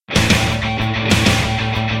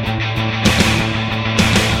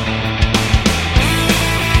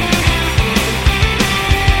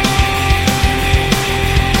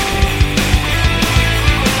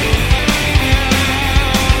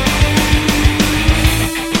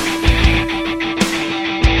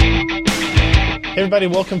Everybody,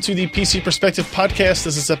 welcome to the PC Perspective Podcast.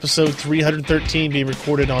 This is episode 313, being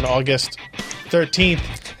recorded on August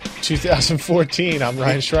 13th, 2014. I'm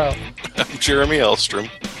Ryan Shrout. I'm Jeremy Elstrom.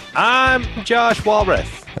 I'm Josh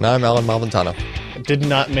Walrath. And I'm Alan Malventano. I did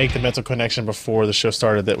not make the mental connection before the show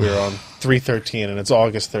started that we were on 313, and it's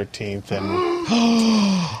August 13th.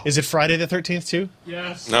 And is it Friday the 13th, too?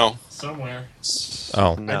 Yes. No. Somewhere.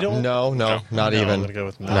 Oh, No. not even. I'm going to go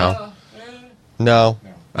with No. no. No.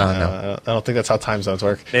 I don't think that's how time zones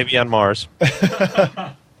work. Maybe on Mars.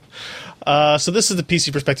 So this is the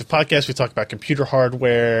PC Perspective Podcast. We talk about computer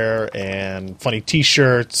hardware and funny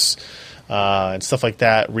T-shirts and stuff like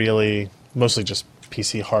that, really. Mostly just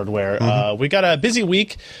PC hardware. We got a busy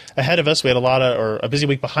week ahead of us. We had a busy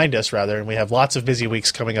week behind us, rather, and we have lots of busy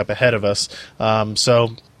weeks coming up ahead of us.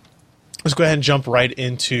 So let's go ahead and jump right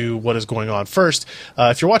into what is going on. First,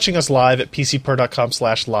 if you're watching us live at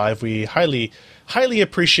pcper.com/live, we highly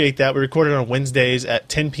appreciate that. We record it on Wednesdays at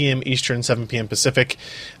 10 p.m. Eastern, 7 p.m. Pacific.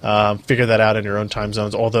 Figure that out in your own time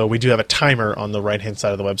zones, although we do have a timer on the right-hand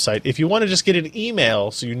side of the website. If you want to just get an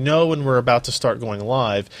email so you know when we're about to start going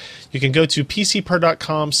live, you can go to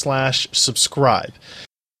pcper.com/subscribe.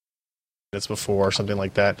 It's before or something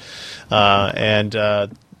like that. And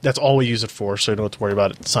that's all we use it for, so you don't have to worry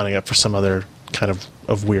about signing up for some other kind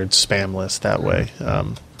of weird spam list that way.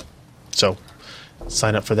 So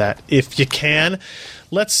sign up for that if you can.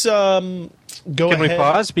 Let's go ahead. Can we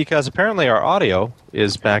pause? Because apparently our audio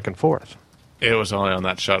is back and forth. It was only on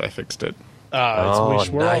that shot I fixed it. We're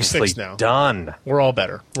all fixed now. Done. We're all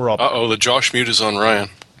better. Uh-oh, the Josh mute is on Ryan.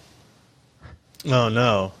 Oh,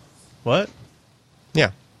 no. What?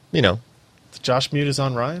 Yeah, you know. The Josh mute is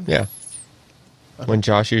on Ryan? Yeah. When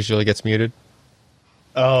Josh usually gets muted.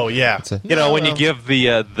 Oh, yeah. When you give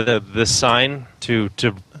the sign to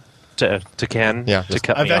Ken, Yeah. to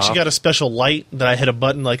cut I've me actually off. got a special light that I hit a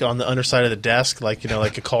button like on the underside of the desk, like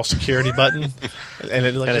a call security button, and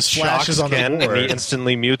it just flashes on Ken, the board. and he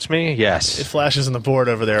instantly mutes me. Yes, It flashes on the board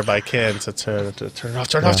over there by Ken to turn it off,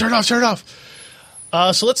 turn it off.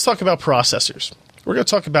 So let's talk about processors. We're going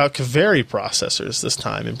to talk about Kaevri processors this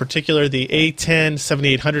time, in particular the A10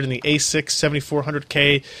 7800 and the A6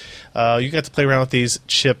 7400K. You got to play around with these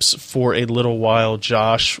chips for a little while,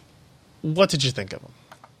 Josh. What did you think of them?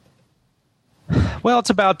 Well,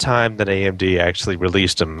 it's about time that AMD actually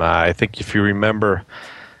released them. I think if you remember,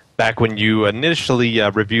 back when you initially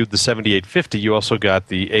reviewed the 7850, you also got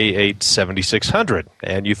the A8 7600,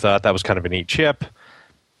 and you thought that was kind of a neat chip.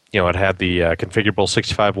 It had the configurable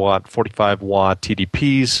 65-watt, 45-watt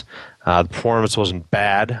TDPs. The performance wasn't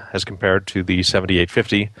bad as compared to the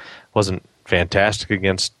 7850. Wasn't fantastic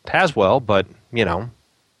against Haswell, but, you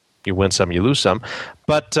win some, you lose some.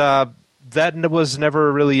 But that was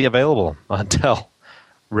never really available until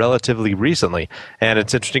relatively recently. And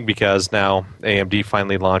it's interesting because now AMD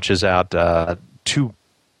finally launches out two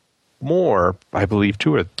more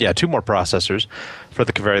processors for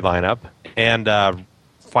the Kaevri lineup, and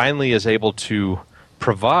finally is able to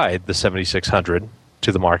provide the 7600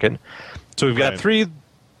 to the market. So we've got three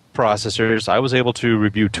processors. I was able to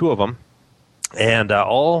review two of them, and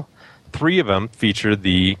all three of them feature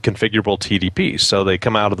the configurable TDP. So they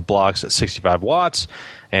come out of the blocks at 65 watts,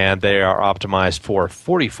 and they are optimized for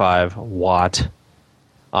 45-watt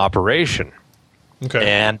operation. Okay.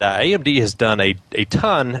 And AMD has done a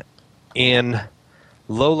ton in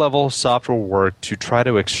low-level software work to try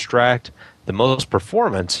to extract the most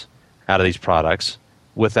performance out of these products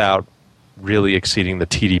without really exceeding the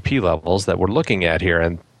TDP levels that we're looking at here.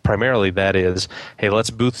 And primarily that is, hey, let's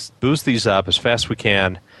boost these up as fast as we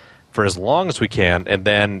can for as long as we can, and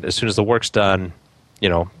then as soon as the work's done,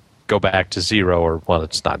 go back to zero, or, well,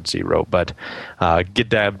 it's not zero, but get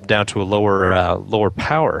down to a lower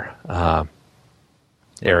power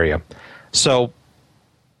area. So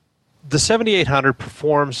the 7800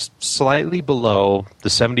 performs slightly below the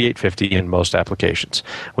 7850 in most applications.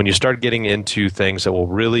 When you start getting into things that will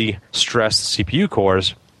really stress the CPU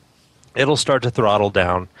cores, it'll start to throttle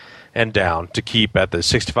down and down to keep at the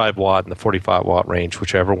 65 watt and the 45 watt range,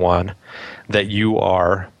 whichever one that you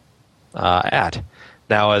are at.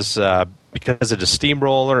 Now, because it is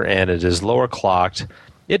steamroller and it is lower clocked,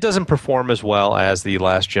 it doesn't perform as well as the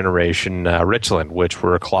last generation Richland, which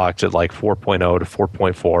were clocked at like 4.0 to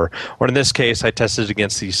 4.4. Or in this case, I tested it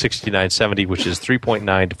against the 6970, which is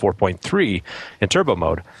 3.9 to 4.3 in turbo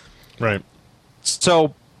mode. Right.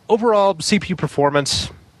 So overall, CPU performance,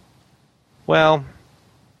 well,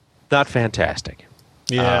 not fantastic.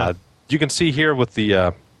 Yeah. You can see here with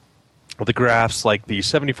the graphs, like the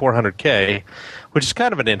 7400K, which is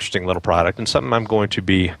kind of an interesting little product and something I'm going to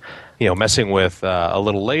be, messing with a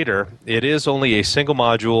little later. It is only a single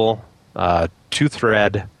module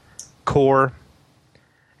 2-thread core.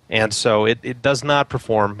 And so it does not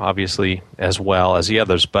perform, obviously, as well as the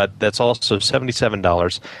others, but that's also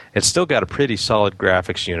 $77. It's still got a pretty solid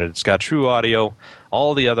graphics unit. It's got true audio,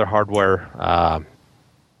 all the other hardware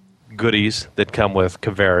goodies that come with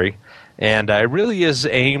Kaevri, and it really is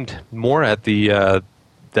aimed more at the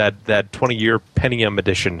that 20-year Pentium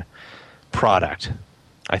Edition product.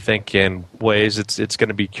 I think in ways it's going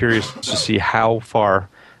to be curious to see how far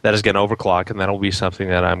that is going to overclock, and that'll be something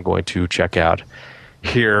that I'm going to check out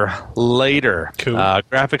here later. Cool.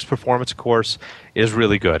 Graphics performance, of course, is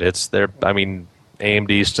really good. It's there. I mean,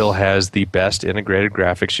 AMD still has the best integrated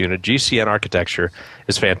graphics unit. GCN architecture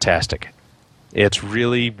is fantastic. It's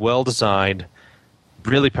really well designed,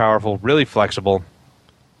 really powerful, really flexible.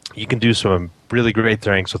 You can do some really great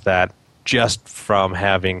things with that just from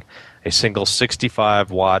having a single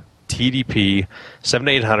 65-watt TDP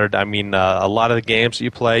 7800. I mean, a lot of the games that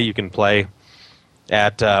you play, you can play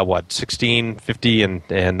at 1650 and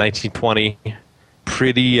 1920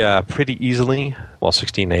 pretty easily. Well,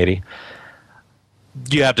 1680.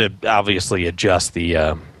 You have to obviously adjust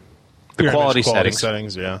the quality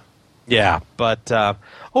settings. Yeah, but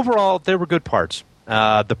overall they were good parts.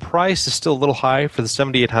 The price is still a little high for the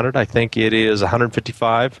 7800. I think it is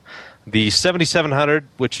 $155. The 7700,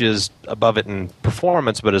 which is above it in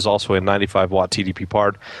performance, but is also a 95-watt TDP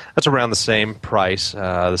part, that's around the same price.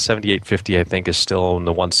 The 7850, I think, is still in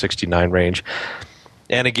the 169 range.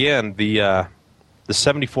 And again, the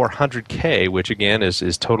 7400K, which again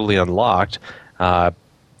is totally unlocked, you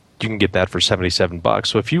can get that for $77.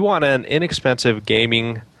 So if you want an inexpensive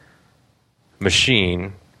gaming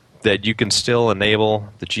machine that you can still enable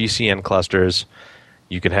the GCN clusters,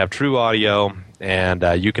 you can have true audio, and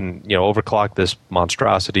you can overclock this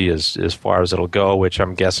monstrosity as far as it'll go, which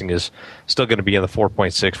I'm guessing is still going to be in the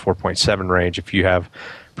 4.6, 4.7 range if you have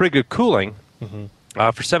pretty good cooling. Mm-hmm.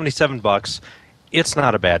 For $77, it's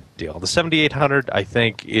not a bad deal. The 7800, I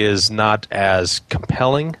think, is not as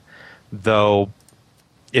compelling, though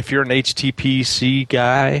if you're an HTPC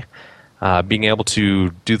guy, being able to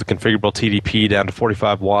do the configurable TDP down to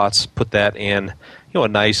 45 watts, put that in a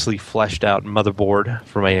nicely fleshed out motherboard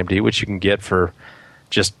from AMD, which you can get for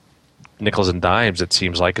just nickels and dimes, it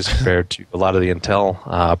seems like, as compared to a lot of the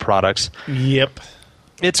Intel products. Yep.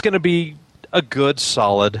 It's going to be a good,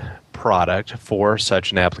 solid product for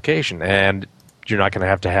such an application, and you're not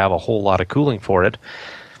going to have a whole lot of cooling for it.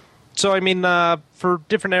 So, I mean, for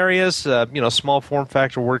different areas, small form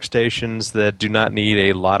factor workstations that do not need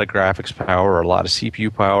a lot of graphics power or a lot of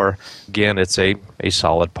CPU power, again, it's a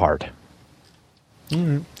solid part.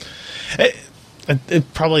 Mm-hmm.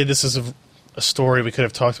 Probably this is a story we could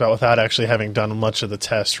have talked about without actually having done much of the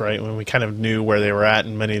test, right? When we kind of knew where they were at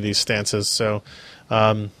in many of these stances. So,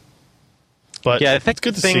 but yeah, I think it's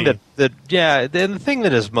good the to thing see. the thing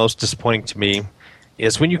that is most disappointing to me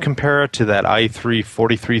is when you compare it to that i3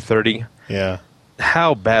 4330. Yeah,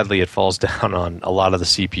 how badly it falls down on a lot of the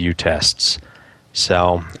CPU tests.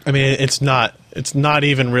 So, I mean, it's not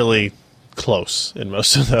even really close in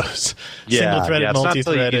most of those. Single-threaded,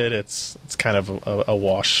 multi-threaded. It's kind of a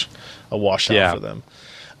washout for them.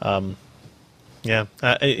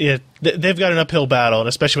 They've got an uphill battle, and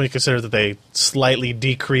especially when you consider that they slightly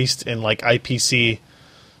decreased in like IPC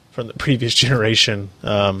from the previous generation.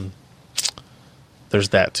 There's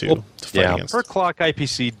that too. To fight against. Per clock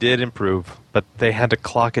IPC did improve, but they had to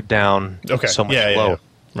clock it down so much lower.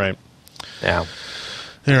 Right. Yeah.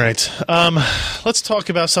 All right. Let's talk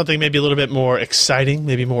about something maybe a little bit more exciting,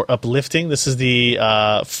 maybe more uplifting. This is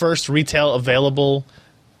the first retail available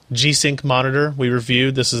G-Sync monitor we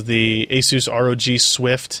reviewed. This is the ASUS ROG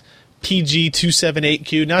Swift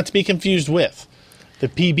PG278Q, not to be confused with the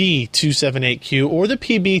PB278Q or the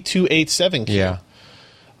PB287Q. Yeah.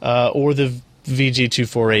 Or the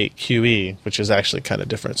VG248QE, which is actually kind of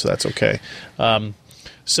different, so that's okay.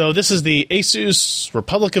 So this is the ASUS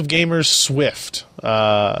Republic of Gamers Swift,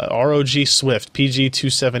 ROG Swift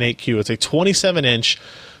PG278Q. It's a 27-inch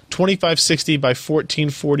 2560 by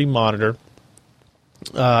 1440 monitor.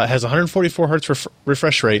 Has 144 hertz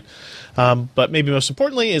refresh rate, but maybe most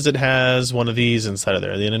importantly is it has one of these inside of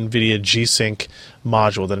there, the NVIDIA G-Sync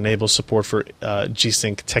module that enables support for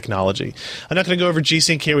G-Sync technology. I'm not going to go over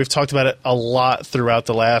G-Sync here. We've talked about it a lot throughout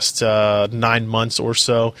the last 9 months or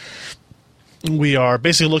so. We are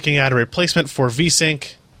basically looking at a replacement for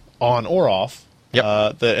V-Sync on or off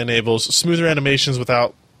that enables smoother animations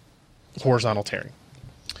without horizontal tearing.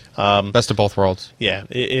 Best of both worlds. Yeah,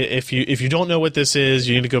 if you don't know what this is,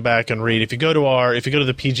 you need to go back and read. If you go to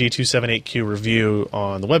the PG278Q review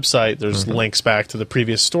on the website, there's links back to the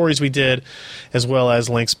previous stories we did, as well as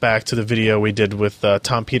links back to the video we did with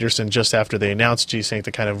Tom Peterson just after they announced G-Sync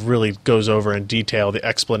that kind of really goes over in detail the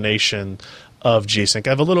explanation of G-Sync.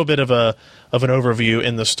 I have a little bit of an overview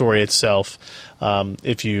in the story itself,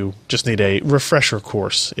 if you just need a refresher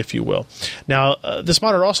course, if you will. Now, this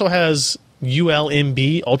monitor also has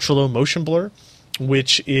ULMB, ultra low motion blur,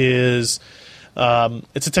 which is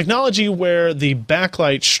it's a technology where the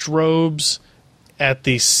backlight strobes at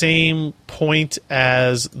the same point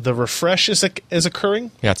as the refresh is occurring.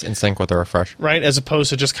 Yeah, it's in sync with the refresh, right? As opposed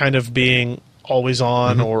to just kind of being always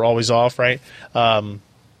on or always off, right?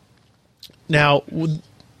 Now,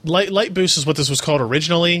 Light Boost is what this was called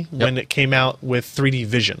originally when it came out with 3D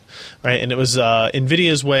Vision, right? And it was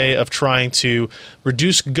NVIDIA's way of trying to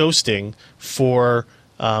reduce ghosting for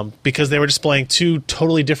because they were displaying two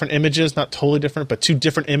totally different images, not totally different, but two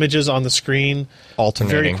different images on the screen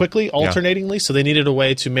very quickly, alternatingly. So they needed a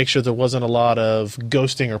way to make sure there wasn't a lot of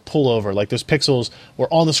ghosting or pullover, like those pixels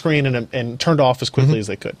were on the screen and turned off as quickly as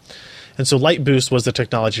they could. And so Light Boost was the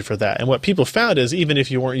technology for that. And what people found is even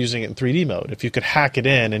if you weren't using it in 3D mode, if you could hack it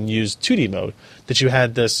in and use 2D mode, that you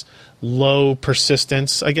had this low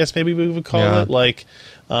persistence, I guess maybe we would call it, like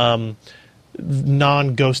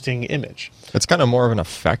non-ghosting image. It's kind of more of an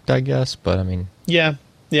effect, I guess, but I mean... Yeah.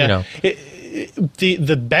 You know.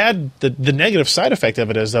 The negative side effect of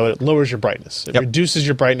it is, though, it lowers your brightness. It reduces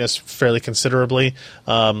your brightness fairly considerably.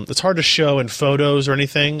 It's hard to show in photos or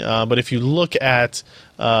anything, but if you look at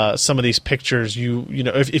some of these pictures, you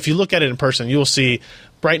know, if you look at it in person, you will see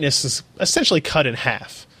brightness is essentially cut in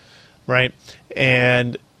half, right?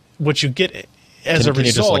 And what you get as a result... Can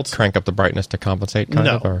you just like crank up the brightness to compensate? You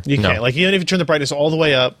can't. Like even if you turn the brightness all the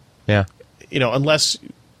way up, you know, unless...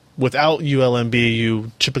 Without ULMB,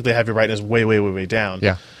 you typically have your brightness way down.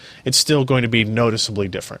 Yeah, it's still going to be noticeably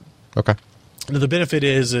different. Okay. Now, the benefit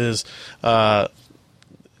is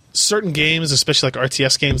certain games, especially like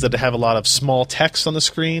RTS games that have a lot of small text on the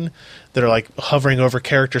screen that are like hovering over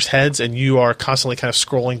characters' heads, and you are constantly kind of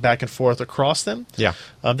scrolling back and forth across them. Yeah,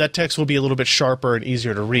 that text will be a little bit sharper and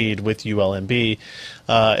easier to read with ULMB.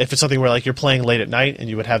 If it's something where like you're playing late at night and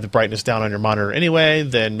you would have the brightness down on your monitor anyway,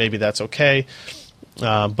 then maybe that's okay.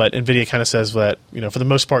 But NVIDIA kind of says that, you know, for the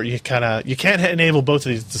most part, you can't enable both of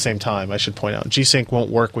these at the same time. I should point out, G-Sync won't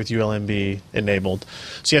work with ULMB enabled,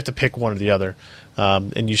 so you have to pick one or the other,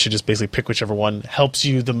 and you should just basically pick whichever one helps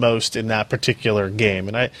you the most in that particular game.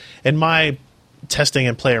 And in my testing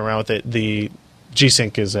and playing around with it, the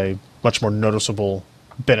G-Sync is a much more noticeable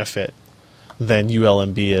benefit than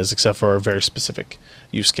ULMB is, except for very specific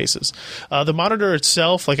use cases. The monitor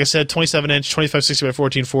itself, like I said, 27-inch, 2560 by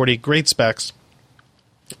 1440, great specs.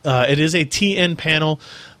 It is a TN panel,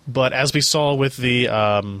 but as we saw with the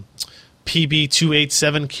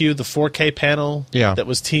PB287Q, the 4K panel that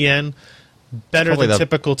was TN, better than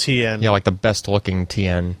typical TN. Yeah, like the best-looking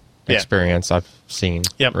TN experience I've seen,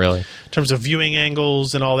 really. In terms of viewing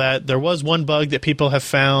angles and all that, there was one bug that people have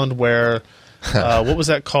found where, what was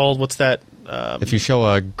that called? What's that? If you show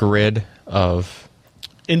a grid of...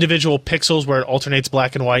 individual pixels where it alternates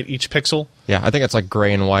black and white each pixel. Yeah, I think it's like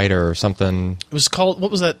gray and white or something. It was called,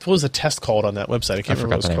 what was that? What was the test called on that website? I can't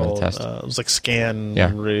remember what it was called. The test. It was like scan.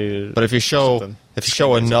 But if you show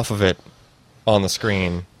enough of it on the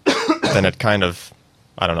screen, then it kind of,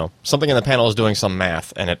 I don't know, something in the panel is doing some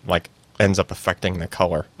math, and it like ends up affecting the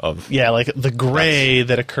color of... Yeah, like the gray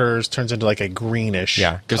that occurs turns into like a greenish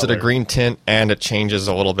gives color. it a green tint, and it changes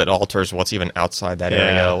a little bit, alters what's even outside that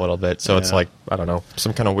area a little bit. So it's like, I don't know,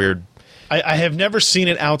 some kind of weird... I have never seen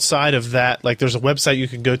it outside of that. Like there's a website you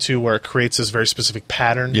can go to where it creates this very specific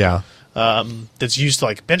pattern that's used to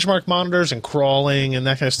like benchmark monitors and crawling and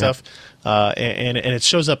that kind of stuff. And it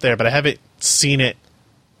shows up there, but I haven't seen it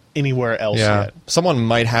anywhere else yet. Someone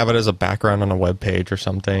might have it as a background on a web page or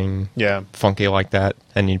something funky like that,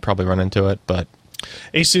 and you'd probably run into it, but...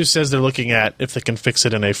 ASUS says they're looking at if they can fix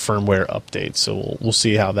it in a firmware update, so we'll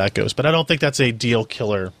see how that goes. But I don't think that's a deal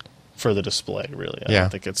killer for the display, really. I don't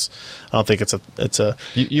think it's a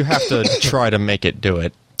you have to try to make it do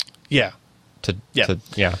it. In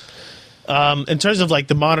terms of like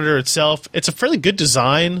the monitor itself, it's a fairly good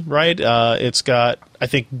design, right? It's got, I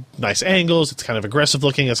think, nice angles. It's kind of aggressive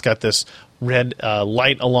looking. It's got this red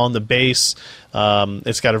light along the base.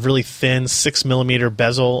 It's got a really thin 6mm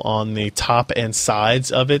bezel on the top and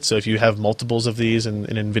sides of it. So if you have multiples of these in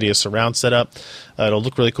NVIDIA surround setup, it'll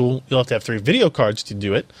look really cool. You'll have to have 3 video cards to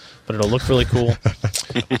do it, but it'll look really cool.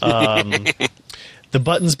 The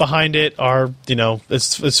buttons behind it are,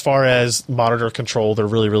 as far as monitor control, they're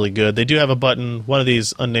really, really good. They do have a button, one of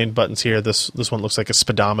these unnamed buttons here, this one looks like a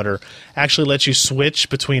speedometer, actually lets you switch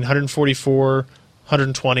between 144,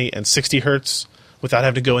 120, and 60 hertz without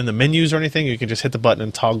having to go in the menus or anything. You can just hit the button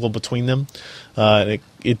and toggle between them.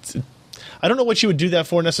 I don't know what you would do that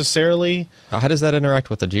for necessarily. How does that interact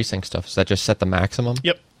with the G-Sync stuff? Does that just set the maximum?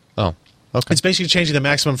 Yep. Oh, okay. It's basically changing the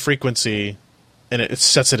maximum frequency, and it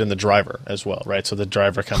sets it in the driver as well, right? So the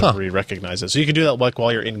driver kind of recognizes. So you can do that like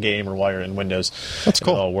while you're in game or while you're in Windows. That's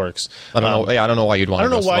cool. It all works. I don't know. Yeah, I don't know why you'd want. I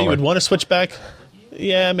don't know why slower. you would want to switch back.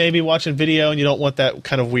 Yeah, maybe watching video and you don't want that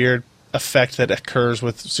kind of weird effect that occurs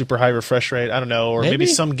with super high refresh rate. I don't know, or maybe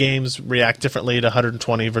some games react differently to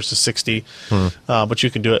 120 versus 60. But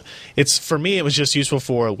you can do it. For me, it was just useful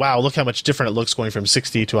for wow, look how much different it looks going from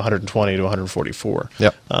 60 to 120 to 144.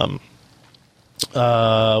 Yep. What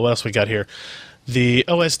else we got here? The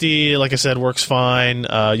OSD, like I said, works fine.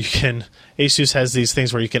 ASUS has these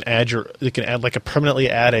things where you can permanently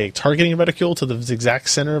add a targeting reticule to the exact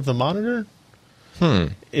center of the monitor.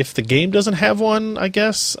 If the game doesn't have one, I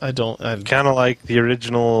guess kind of like the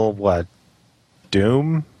original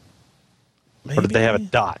Doom. Maybe? Or did they have a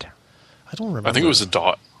dot? I don't remember. I think it was a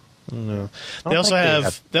dot. No. They also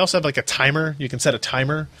have like a timer. You can set a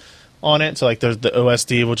timer on it. So like the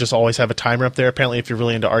OSD will just always have a timer up there. Apparently, if you're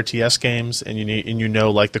really into RTS games and you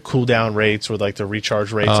know like the cooldown rates or like the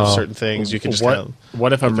recharge rates of certain things, you can just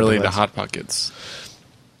what if I'm really into Hot Pockets?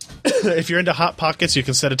 If you're into Hot Pockets, you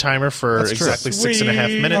can set a timer for exactly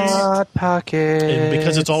 6.5 minutes. Hot Pockets. And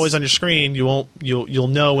because it's always on your screen, you'll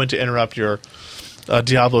know when to interrupt your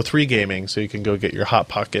Diablo 3 gaming, so you can go get your Hot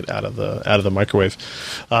Pocket out of the microwave.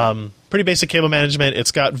 Pretty basic cable management.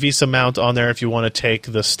 It's got VESA mount on there if you want to take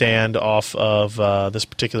the stand off of this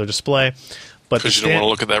particular display. Because you don't want to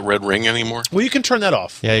look at that red ring anymore. Well, you can turn that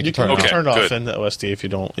off. Yeah, you can turn it off in the OSD if you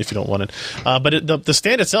don't want it. But the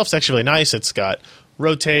stand itself is actually really nice. It's got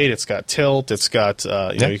rotate, it's got tilt, it's got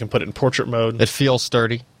you can put it in portrait mode. It feels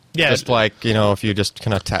sturdy. Yeah, just like if you just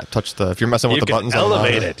kind of touch if you're messing with the buttons,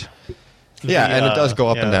 elevate it. Yeah, and it does go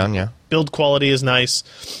up and down. Yeah, build quality is nice.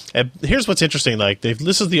 And here's what's interesting: like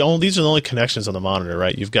these are the only connections on the monitor,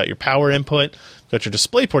 right? You've got your power input, got your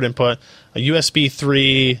DisplayPort input, a USB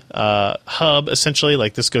 3 hub, essentially.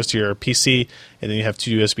 Like this goes to your PC, and then you have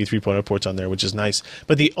two USB 3.0 ports on there, which is nice.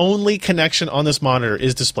 But the only connection on this monitor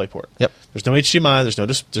is DisplayPort. Yep. There's no HDMI.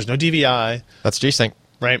 There's no DVI. That's G-Sync,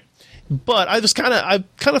 right? But I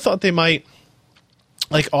kind of thought they might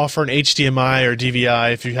like offer an HDMI or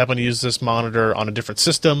DVI if you happen to use this monitor on a different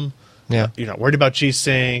system. Yeah, you're not worried about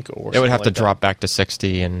G-Sync, or it would have to drop back to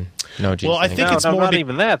 60 and no G-Sync. Well, I think it's more not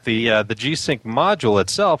even that. The G-Sync module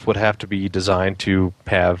itself would have to be designed to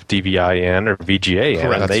have DVI in or VGA in.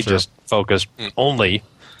 Correct. And they just focus only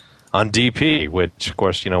on DP, which, of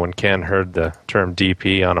course, when Ken heard the term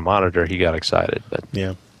DP on a monitor, he got excited. But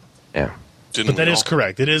yeah. But that is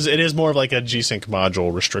correct. It is more of like a G-Sync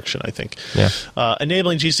module restriction, I think. Yeah.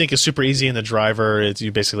 Enabling G-Sync is super easy in the driver.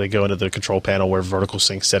 You basically go into the control panel where vertical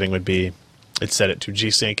sync setting would be. It's set it to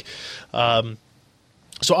G-Sync. So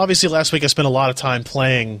obviously last week I spent a lot of time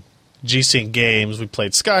playing G-Sync games. We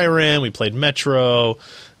played Skyrim, we played Metro,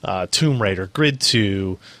 Tomb Raider, Grid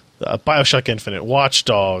 2, Bioshock Infinite, Watch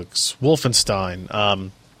Dogs,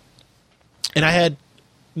 Wolfenstein. And I had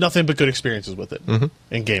nothing but good experiences with it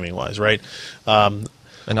in gaming wise, right? And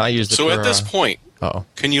I used it so at this point,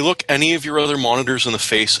 can you look any of your other monitors in the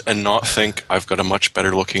face and not think I've got a much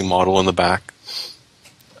better looking model in the back?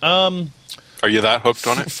 Are you that hooked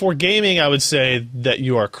on it? For gaming, I would say that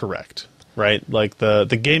you are correct, right? Like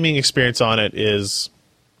the gaming experience on it is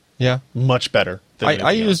much better than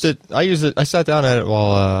I used it. I sat down at it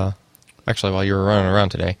while you were running around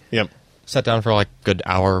today. Yep. Sat down for like a good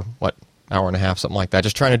hour and a half, something like that,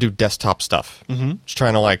 just trying to do desktop stuff. Just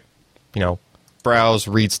trying to browse,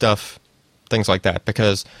 read stuff, things like that,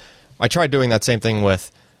 because I tried doing that same thing with,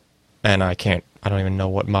 and I don't even know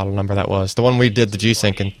what model number that was, the one we did the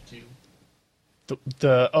G-Sync in.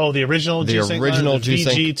 The original G-Sync? The original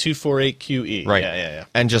G-Sync. VG248QE. Right. Yeah.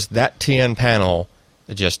 And just that TN panel,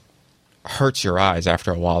 it just hurts your eyes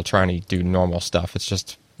after a while trying to do normal stuff. It's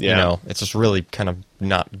just, it's just really kind of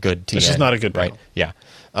not good TN. This is not a good panel. Right. Yeah.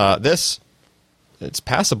 It's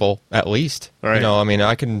passable, at least. Right.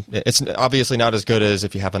 It's obviously not as good as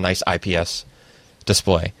if you have a nice IPS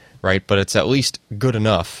display, right? But it's at least good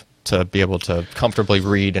enough to be able to comfortably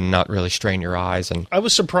read and not really strain your eyes. And I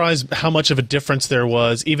was surprised how much of a difference there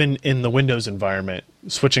was, even in the Windows environment,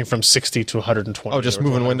 switching from 60 to 120. just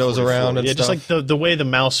moving windows around and stuff. Just like the way the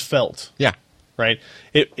mouse felt. Yeah, right?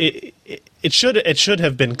 It should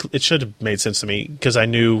have made sense to me because I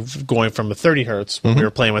knew going from a 30 hertz when we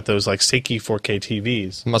were playing with those like Seiki 4K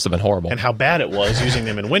TVs. It must have been horrible. And how bad it was using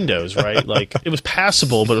them in Windows, right? Like it was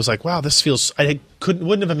passable, but it was like, wow, this feels.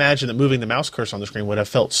 Wouldn't have imagined that moving the mouse cursor on the screen would have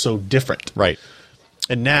felt so different. Right.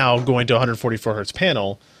 And now going to a 144 hertz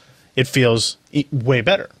panel, it feels way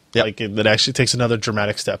better. Yep. Like it actually takes another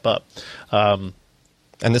dramatic step up. And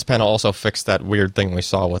this panel also fixed that weird thing we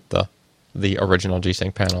saw with the original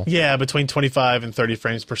G-Sync panel. Yeah, between 25 and 30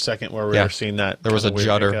 frames per second where we were seeing that. There was a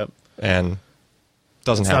judder, makeup. And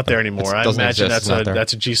it's happen. not there anymore. I imagine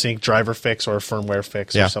that's a G-Sync driver fix or a firmware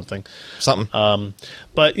fix or something.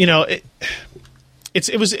 But, you know,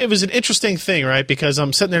 it was an interesting thing, right? Because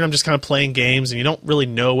I'm sitting there and I'm just kind of playing games and you don't really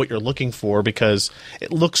know what you're looking for because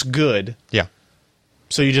it looks good. Yeah.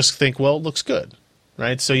 So you just think, well, it looks good,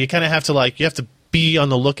 right? So you kind of have to be on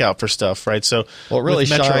the lookout for stuff, right? So it really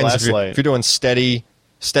shines if you're doing steady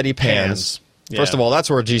pans. First of all, that's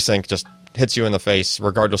where G-Sync just hits you in the face,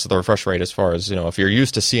 regardless of the refresh rate. As far as if you're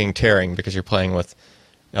used to seeing tearing because you're playing with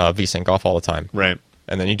V-Sync off all the time, right?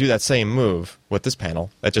 And then you do that same move with this panel,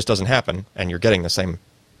 that just doesn't happen, and you're getting the same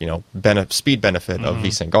speed benefit of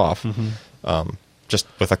V-Sync off, just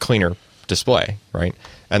with a cleaner display, right?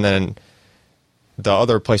 And then the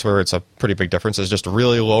other place where it's a pretty big difference is just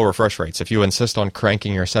really low refresh rates. If you insist on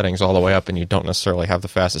cranking your settings all the way up and you don't necessarily have the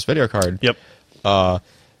fastest video card, that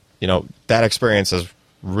experience is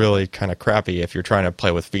really kind of crappy if you're trying to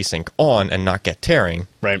play with V-Sync on and not get tearing.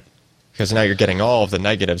 Right. Because now you're getting all of the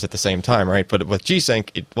negatives at the same time, right? But with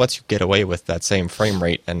G-Sync, it lets you get away with that same frame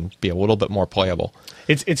rate and be a little bit more playable.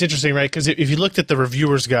 It's interesting, right? Because if you looked at the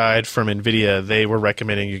reviewer's guide from NVIDIA, they were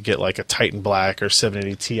recommending you get like a Titan Black or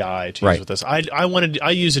 780 Ti to use with this. I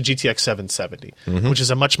use a GTX 770, which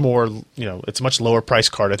is a much more, it's a much lower price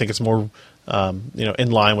card. I think it's more,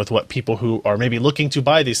 in line with what people who are maybe looking to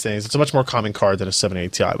buy these things. It's a much more common card than a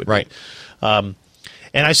 780 Ti would be.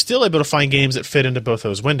 And I'm still able to find games that fit into both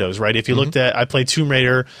those windows, right? If you looked at, I played Tomb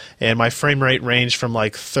Raider, and my frame rate ranged from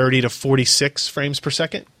like 30 to 46 frames per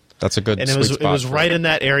second. That's a good and sweet spot. It was right in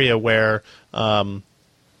that area where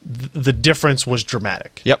the difference was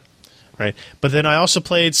dramatic. Yep. Right. But then I also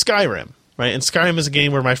played Skyrim, right? And Skyrim is a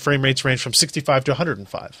game where my frame rates range from 65 to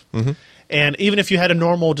 105. And even if you had a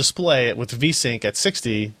normal display with VSync at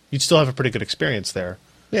 60, you'd still have a pretty good experience there.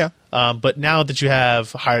 Yeah. But now that you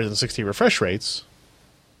have higher than 60 refresh rates,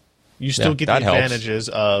 you still get the advantages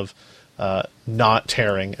of not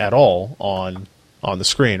tearing at all on the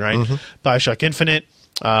screen, right? Bioshock Infinite,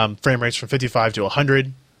 frame rates from 55 to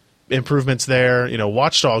 100, improvements there.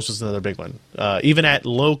 Watch Dogs was another big one. Even at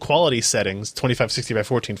low quality settings, 2560 by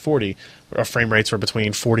 1440, our frame rates were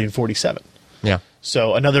between 40 and 47. Yeah.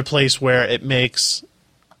 So another place where it makes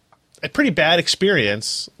a pretty bad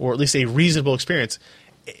experience, or at least a reasonable experience,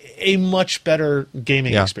 a much better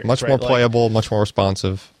gaming experience. Much more playable, much more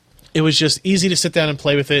responsive. It was just easy to sit down and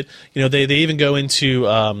play with it. They even go into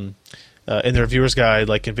in their reviewer's guide,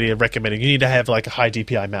 like NVIDIA recommending, you need to have like a high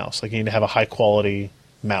DPI mouse. Like you need to have a high quality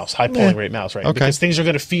mouse, high polling rate mouse, right? Okay. Because things are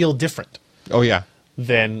going to feel different. Oh yeah.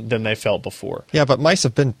 Than they felt before. Yeah, but mice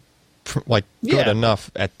have been good enough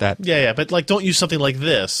at that. Yeah, but like don't use something like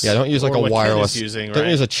this. Yeah, don't use like a wireless. Don't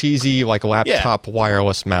use a cheesy like laptop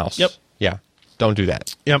wireless mouse. Yep. Yeah. Don't do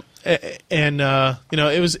that. Yep. And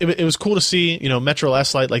it was cool to see Metro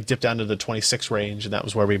last light like dip down to the 26 range, and that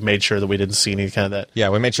was where we made sure that we didn't see any kind of that. Yeah,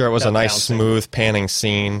 we made sure it was a nice smooth panning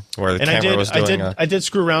scene where the camera was doing. I did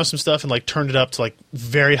screw around with some stuff and like turned it up to like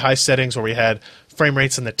very high settings where we had frame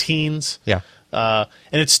rates in the teens. Yeah, and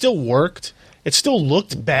it still worked. It still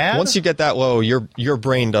looked bad. Once you get that low, your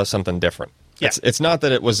brain does something different. Yeah. It's not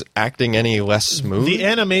that it was acting any less smooth. The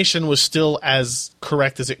animation was still as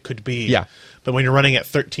correct as it could be. Yeah. But when you're running at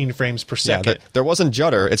 13 frames per second. There wasn't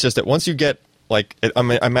judder. It's just that once you get, I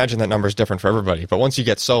imagine that number is different for everybody, but once you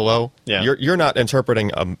get so low, you're not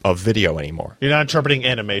interpreting a video anymore. You're not interpreting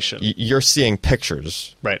animation. You're seeing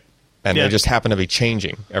pictures. Right. And they just happen to be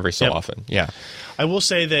changing every so often. Yeah. I will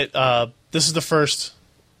say that this is the first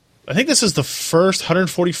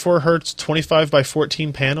 144 hertz 25 by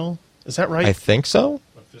 14 panel. Is that right? I think so.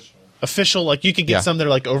 Official, like you could get some that are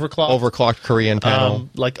like overclocked. Overclocked Korean panel.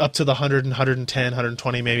 Like up to the 100 and 110,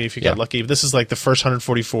 120 maybe if you get lucky. This is like the first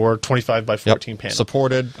 144 25 by 14 panel.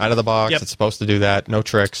 Supported, out of the box. It's supposed to do that. No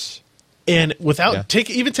tricks. And without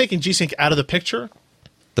even taking G-Sync out of the picture.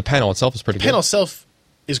 The panel itself is pretty good. The panel itself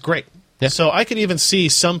is great. Yeah. So I could even see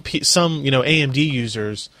some AMD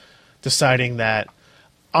users deciding that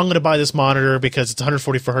I'm going to buy this monitor because it's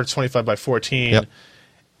 144 hertz 25 by 14. Yep.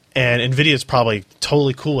 And NVIDIA's probably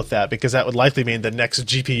totally cool with that because that would likely mean the next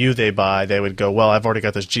GPU they buy, they would go, well, I've already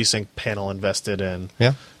got this G-Sync panel invested in.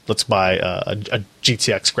 Yeah. Let's buy a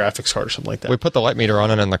GTX graphics card or something like that. We put the light meter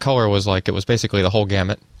on it, and the color was it was basically the whole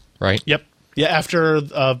gamut, right? Yep. Yeah, after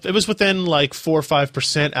it was within like 4 or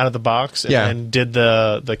 5% out of the box, and did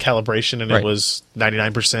the calibration, and it was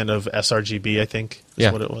 99% of sRGB, I think.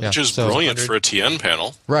 Is what it was. Which is brilliant for a TN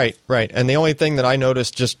panel. Right. And the only thing that I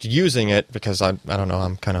noticed just using it, because I don't know,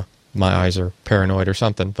 I'm kind of, my eyes are paranoid or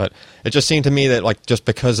something, but it just seemed to me that like just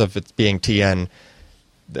because of it being TN,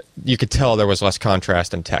 you could tell there was less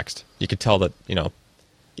contrast in text. You could tell that,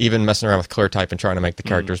 even messing around with ClearType and trying to make the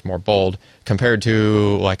characters more bold compared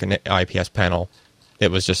to like an IPS panel, it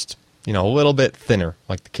was just a little bit thinner.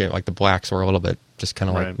 Like the blacks were a little bit just kind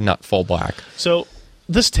of like not full black. So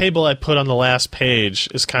this table I put on the last page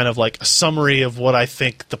is kind of like a summary of what I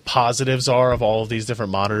think the positives are of all of these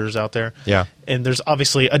different monitors out there. Yeah, and there's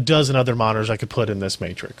obviously a dozen other monitors I could put in this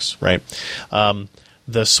matrix, right?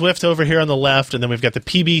 The Swift over here on the left, and then we've got the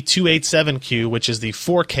PB287Q, which is the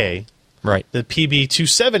 4K. Right. The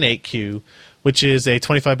PB278Q, which is a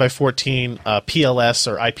 25 by 14 PLS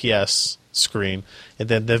or IPS screen, and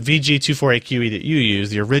then the VG248QE that you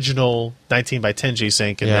use, the original 19 by 10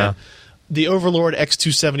 G-Sync, and then the Overlord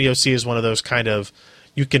X270OC is one of those kind of,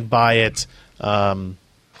 you can buy it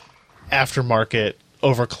aftermarket,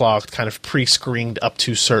 overclocked, kind of pre-screened up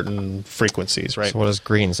to certain frequencies, right? So what does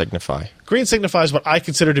green signify? Green signifies what I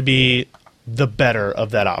consider to be the better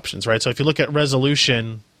of that options, right? So if you look at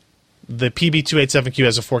resolution, the PB287Q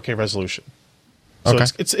has a 4K resolution. So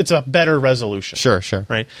it's a better resolution. Sure.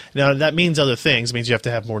 Right? Now, that means other things. It means you have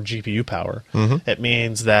to have more GPU power. Mm-hmm. It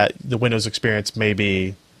means that the Windows experience may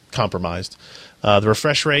be compromised. The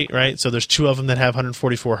refresh rate, right? So there's two of them that have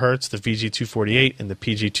 144 hertz, the VG248 and the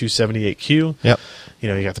PG278Q. Yep.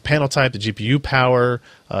 You got the panel type, the GPU power,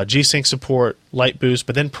 G-Sync support, light boost,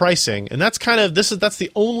 but then pricing. And that's that's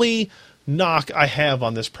the only knock I have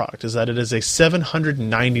on this product, is that it is a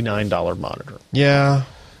 $799 monitor. Yeah.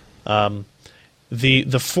 The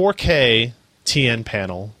 4K TN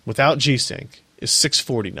panel without G-Sync is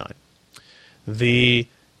 $649. The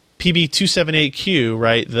PB278Q,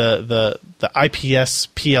 right, the IPS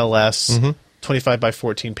PLS 25 by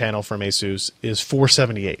 14 panel from ASUS is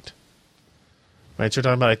 $478. Right, so you're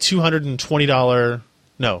talking about a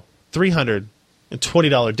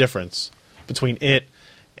 $320 difference between it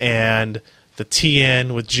and the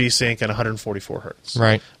TN with G-Sync and 144 hertz.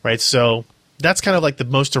 Right. So that's kind of like the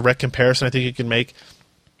most direct comparison I think you can make.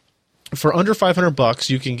 For under $500,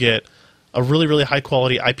 you can get a really, really high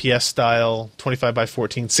quality IPS style 25 by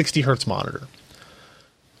 14 60 hertz monitor.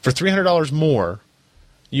 For $300 more,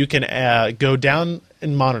 you can go down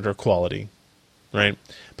in monitor quality, right?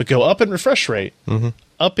 But go up in refresh rate,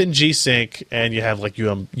 up in G-Sync, and you have like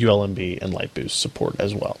ULMB and light boost support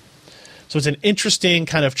as well. So it's an interesting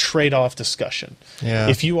kind of trade-off discussion. Yeah.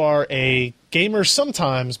 If you are a gamer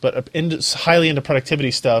sometimes, but highly into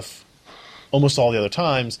productivity stuff almost all the other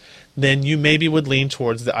times, then you maybe would lean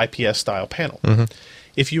towards the IPS style panel.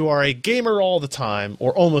 If you are a gamer all the time,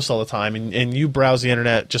 or almost all the time, and you browse the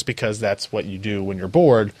internet just because that's what you do when you're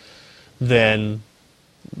bored, then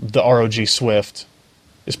the ROG Swift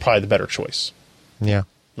is probably the better choice. Yeah.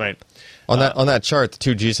 Right. On that chart, the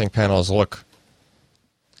two G-Sync panels look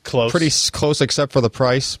pretty close except for the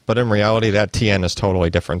price, but in reality that TN is totally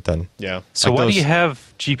different than... Yeah. So like why do you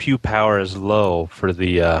have GPU power as low for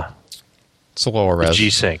the it's a lower res.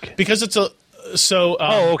 G-Sync? Because it's a... So,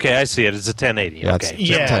 okay, I see it. It's a 1080. Yeah, okay. It's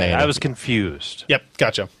 1080. I was confused. Yep,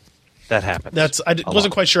 gotcha. That happens. I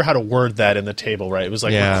wasn't quite sure how to word that in the table, right? It was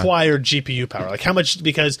like required GPU power. Like how much,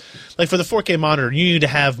 because like for the 4K monitor, you need to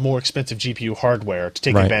have more expensive GPU hardware to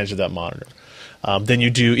take advantage of that monitor than you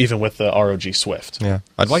do even with the ROG Swift. Yeah,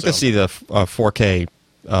 I'd like to see the 4K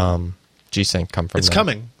G-Sync come from It's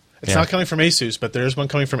coming. It's not coming from ASUS, but there is one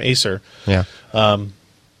coming from Acer. Yeah. Go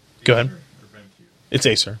ahead. It's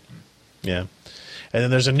Acer. Yeah. And then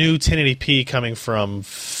there's a new 1080p coming from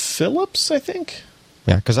Philips, I think.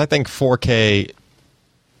 Yeah, because I think 4K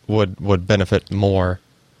would benefit more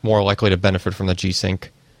likely to benefit from the G-Sync.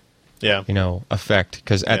 Yeah. Effect,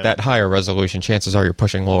 because at that higher resolution, chances are you're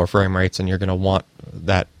pushing lower frame rates, and you're going to want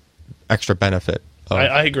that extra benefit.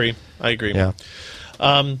 I agree. Yeah.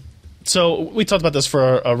 So we talked about this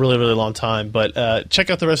for a really, really long time, but check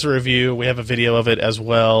out the rest of the review. We have a video of it as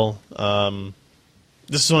well.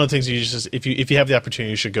 This is one of the things you just, if you have the opportunity,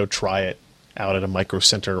 you should go try it out at a Micro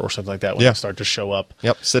Center or something like that when they start to show up.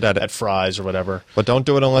 Yep, sit at Fry's or whatever. But don't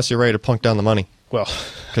do it unless you're ready to plunk down the money. Well,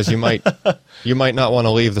 because you might not want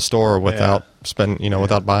to leave the store without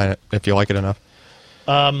without buying it if you like it enough.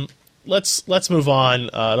 let's move on.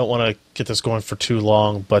 I don't want to get this going for too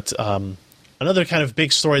long, but another kind of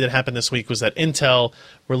big story that happened this week was that Intel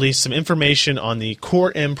released some information on the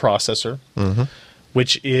Core M processor,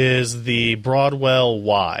 which is the Broadwell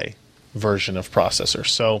Y version of processor.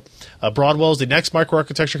 So Broadwell is the next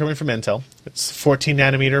microarchitecture coming from Intel. It's a 14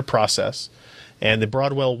 nanometer process, and the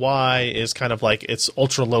Broadwell Y is kind of like its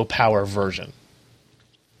ultra low power version.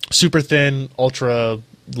 Super thin, ultra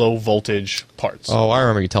low voltage parts. Oh, I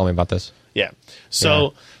remember you telling me about this. Yeah.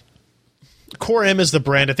 So Core M is the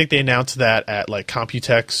brand. I think they announced that at like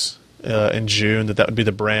Computex in June that would be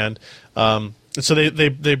the brand. So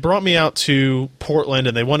they brought me out to Portland,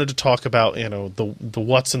 and they wanted to talk about the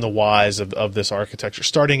what's and the whys of this architecture,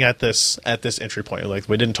 starting at this entry point. Like,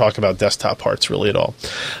 we didn't talk about desktop parts really at all.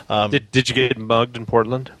 Did you get mugged in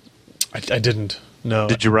Portland? I didn't. No.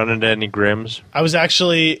 Did you run into any Grims? I was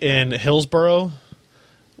actually in Hillsboro,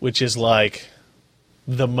 which is like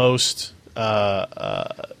the most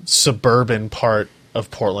suburban part of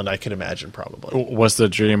Portland I can imagine, probably. Was the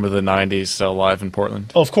dream of the 90s still alive in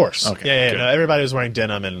Portland? Oh, of course. Okay, yeah. No, everybody was wearing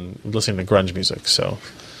denim and listening to grunge music. So,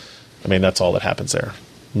 I mean, that's all that happens there.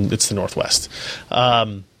 It's the Northwest.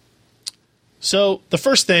 So the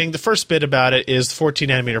first bit about it is the 14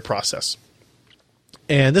 nanometer process.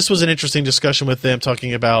 And this was an interesting discussion with them,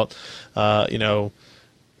 talking about, I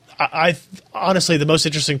honestly, the most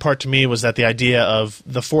interesting part to me was that the idea of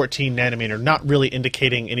the 14 nanometer not really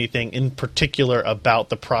indicating anything in particular about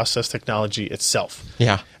the process technology itself.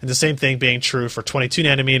 Yeah. And the same thing being true for 22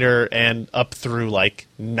 nanometer and up through like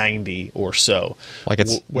 90 or so. Like,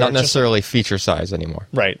 it's not necessarily feature size anymore.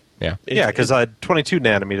 Right. Yeah. Because 22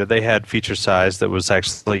 nanometer, they had feature size that was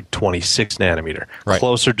actually 26 nanometer. Right.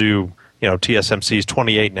 Closer to, TSMC's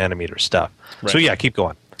 28 nanometer stuff. Right. So, yeah, keep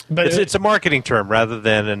going. But it's a marketing term rather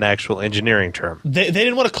than an actual engineering term. They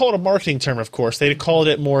didn't want to call it a marketing term, of course. They called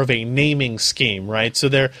it more of a naming scheme, right?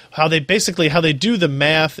 So how they do the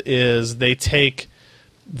math is they take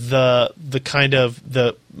the kind of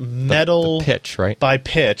the metal the pitch, right? By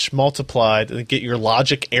pitch multiplied and get your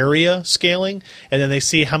logic area scaling, and then they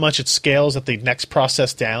see how much it scales at the next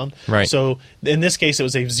process down. Right. So in this case, it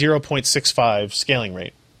was a 0.65 scaling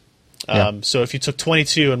rate. So if you took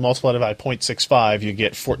 22 and multiplied it by 0.65, you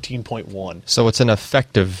get 14.1. So it's an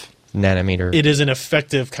effective nanometer. It is an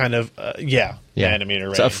effective kind of, nanometer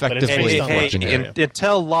range. So effectively,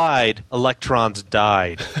 Intel lied, electrons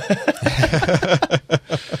died.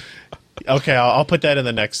 Okay, I'll put that in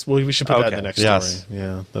the next. Well, we should put that in the next story.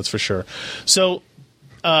 Yeah, that's for sure. So,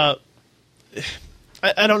 I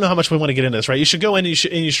don't know how much we want to get into this, right? You should go in and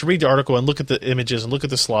you should read the article and look at the images and look at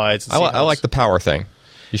the slides. And I like the power thing.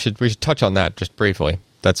 We should touch on that just briefly.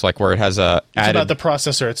 That's like where it has it's about the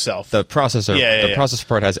processor itself. The processor, the processor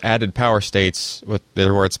part has added power states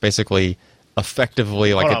where it's basically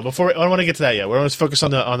effectively like. Hold on, before I don't want to get to that yet. We're going to focus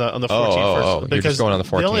on the 14 first. Because you're just going on the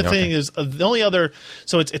 14. The only thing is the only other.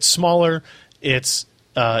 So it's smaller. It's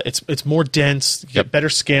more dense. You get better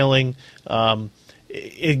scaling.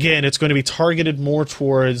 Again, it's going to be targeted more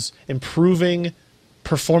towards improving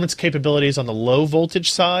performance capabilities on the low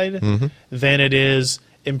voltage side than it is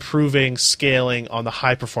improving scaling on the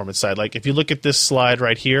high performance side. Like, if you look at this slide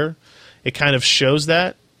right here, it kind of shows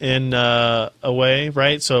that in a way,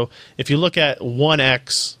 right? So if you look at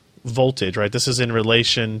 1x voltage, right, this is in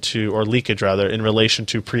relation to, or leakage rather, in relation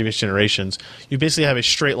to previous generations, you basically have a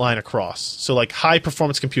straight line across. So like high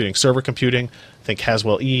performance computing, server computing, think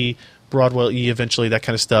Haswell E, Broadwell E eventually, that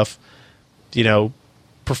kind of stuff,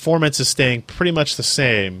 performance is staying pretty much the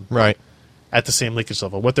same. Right. At the same leakage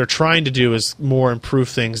level. What they're trying to do is more improve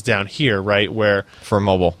things down here, right? Where for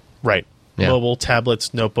mobile. Right. Yeah. Mobile,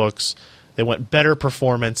 tablets, notebooks, they want better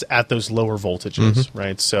performance at those lower voltages,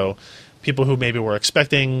 right? So people who maybe were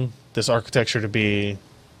expecting this architecture to be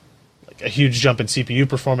like a huge jump in CPU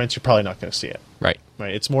performance, you're probably not going to see it. Right.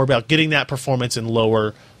 Right. It's more about getting that performance in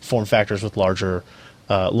lower form factors with longer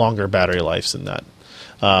battery lives than that.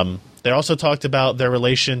 They also talked about their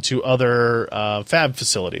relation to other fab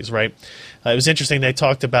facilities, right? It was interesting. They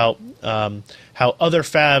talked about how other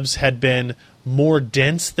fabs had been more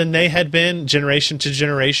dense than they had been generation to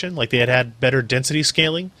generation. Like, they had better density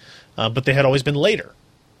scaling, but they had always been later.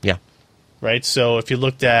 Yeah. Right? So if you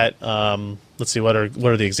looked at, let's see, what are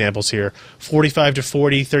the examples here? 45 to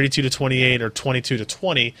 40, 32 to 28, or 22 to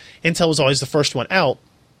 20. Intel was always the first one out.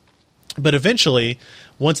 But eventually,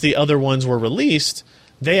 once the other ones were released,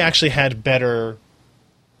 they actually had better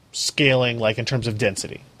scaling, like in terms of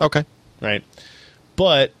density. Okay. Right?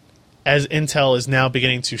 But as Intel is now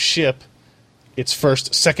beginning to ship its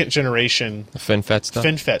first second generation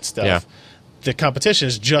FinFET stuff, the competition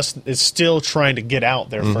is still trying to get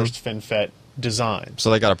out their first FinFET design.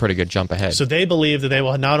 So they got a pretty good jump ahead. So they believe that they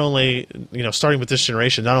will not only, starting with this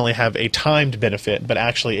generation, not only have a timed benefit, but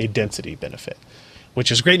actually a density benefit,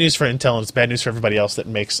 which is great news for Intel and it's bad news for everybody else that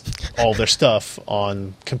makes all their stuff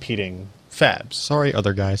on competing fabs. Sorry,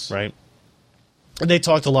 other guys. Right? And they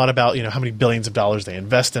talked a lot about, how many billions of dollars they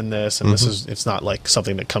invest in this, and it's not like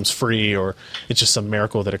something that comes free or it's just some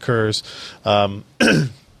miracle that occurs.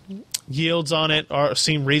 Yields on it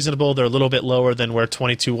seem reasonable. They're a little bit lower than where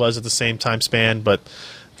 22 was at the same time span, but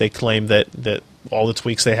they claim that all the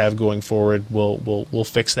tweaks they have going forward will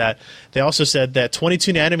fix that. They also said that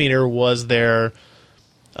 22 nanometer was their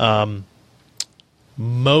their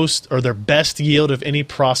best yield of any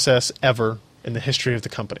process ever in the history of the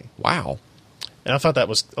company. Wow. And I thought that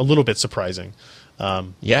was a little bit surprising.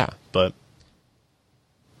 Yeah. But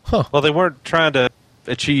well, they weren't trying to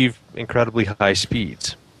achieve incredibly high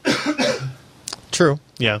speeds. True.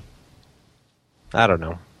 Yeah. I don't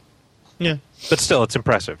know. Yeah. But still, it's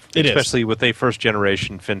impressive. It is. Especially with a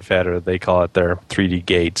first-generation FinFET, or they call it their 3D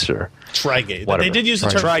gates, or Tri-gate. whatever. They did use the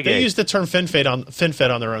term. Tri-gate. They used the term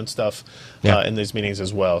FinFET on their own stuff in these meetings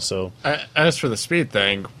as well. So, as for the speed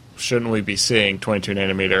thing, shouldn't we be seeing 22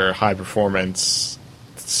 nanometer high performance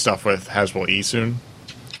stuff with Haswell E soon?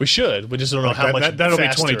 we should. We just don't know how much. That'll be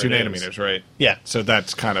faster 22 it is. nanometers, right? Yeah. So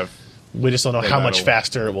that's kind of. We just don't know how much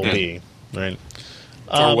faster it will be. Right.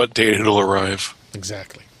 Or what date it'll arrive.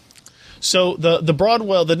 Exactly. So the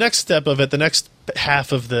Broadwell, the next step of it, the next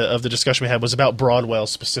half of the discussion we had was about Broadwell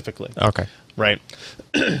specifically. Okay. Right.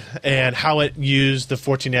 And how it used the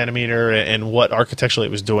 14 nanometer and what architecturally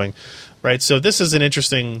it was doing. Right. So this is an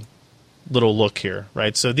interesting little look here.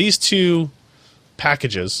 Right. So these two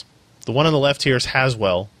packages, the one on the left here is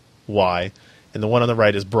Haswell Y, and the one on the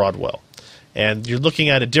right is Broadwell. And you're looking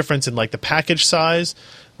at a difference in like the package size.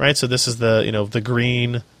 Right, so this is the the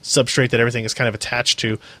green substrate that everything is kind of attached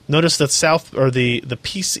to. Notice that the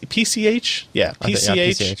PCH,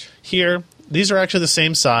 PCH here. These are actually the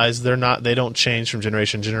same size. They don't change from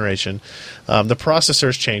generation to generation. The processor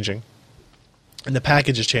is changing, and the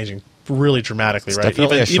package is changing really dramatically. Right,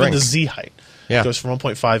 even the Z height goes from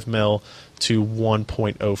 1.5 mil to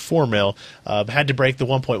 1.04 mil. Had to break the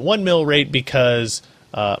 1.1 mil rate because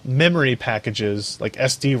memory packages like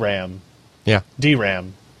SD-RAM,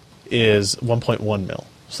 DRAM. Is 1.1 mil,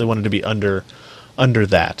 so they wanted to be under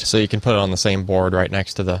that. So you can put it on the same board right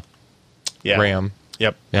next to the RAM.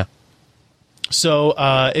 Yep. Yeah. So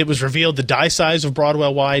it was revealed the die size of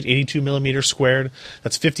Broadwell wide, 82 millimeters squared.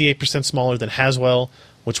 That's 58% smaller than Haswell,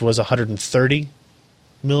 which was 130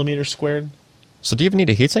 millimeters squared. So do you even need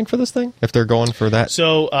a heatsink for this thing if they're going for that?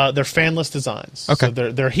 So they're fanless designs. Okay.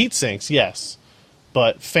 So they're heat sinks, yes.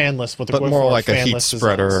 But fanless, what they're but going more for like a heat designs.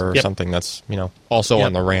 spreader or something that's also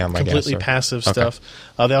on the RAM, I guess. Completely passive stuff.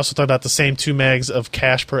 They also talked about the same 2 megs of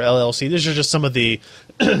cache per LLC. These are just some of the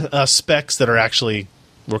specs that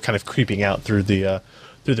were kind of creeping out through the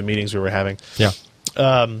meetings we were having. Yeah.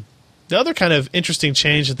 The other kind of interesting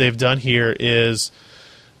change that they've done here is,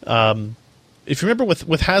 if you remember,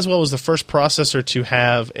 with Haswell was the first processor to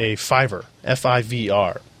have a FIVR,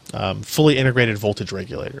 FIVR, fully integrated voltage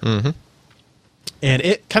regulator. Mm-hmm. And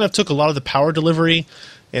it kind of took a lot of the power delivery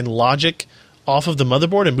and logic off of the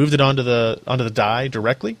motherboard and moved it onto the die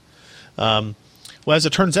directly. Well, as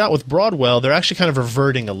it turns out with Broadwell, they're actually kind of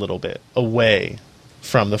reverting a little bit away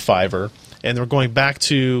from the FIVR, and they're going back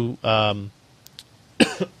to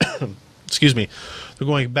excuse me, they're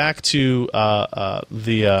going back to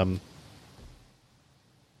the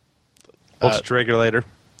voltage regulator.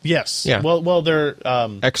 Yes. Yeah. Well, they're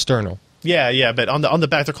external. Yeah, but on the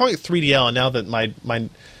back they're calling it 3DL, and now that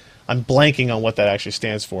I'm blanking on what that actually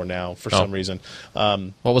stands for now for some reason.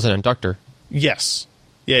 What was an inductor? Yes.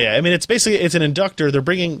 Yeah. I mean, it's an inductor. They're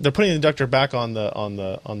putting the inductor back on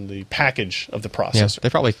the package of the processor. Yeah,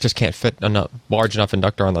 they probably just can't fit a large enough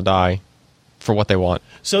inductor on the die for what they want.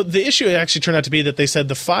 So the issue actually turned out to be that they said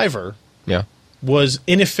the FIVR was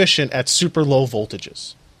inefficient at super low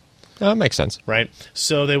voltages. That makes sense. Right?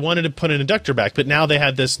 So they wanted to put an inductor back, but now they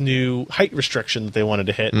had this new height restriction that they wanted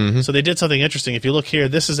to hit. Mm-hmm. So they did something interesting. If you look here,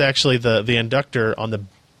 this is actually the inductor on the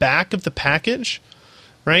back of the package,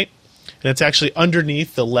 right? And it's actually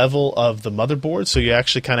underneath the level of the motherboard, so you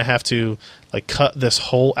actually kind of have to cut this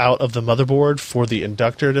hole out of the motherboard for the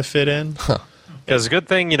inductor to fit in. Because a good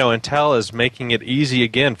thing, Intel is making it easy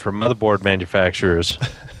again for motherboard manufacturers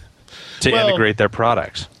to integrate their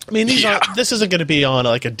products. I mean, this isn't going to be on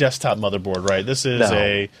a desktop motherboard, right? This is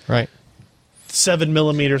a 7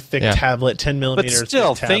 millimeter thick tablet, 10 millimeter thick tablet.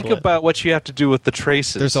 But still, think about what you have to do with the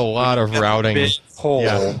traces. There's a lot of routing. Hole.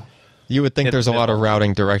 Yeah. You would think there's a lot of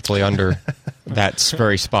routing directly under that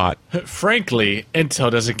very spot. Frankly,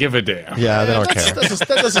 Intel doesn't give a damn. Yeah, they don't care.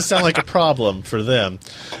 That doesn't sound like a problem for them.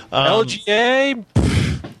 LGA?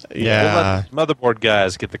 Yeah. We'll let motherboard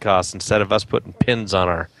guys get the cost instead of us putting pins on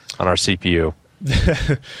our CPU.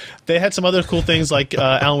 They had some other cool things like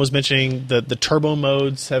Alan was mentioning. The turbo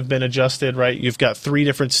modes have been adjusted, right? You've got 3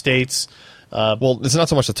 different states. Well, it's not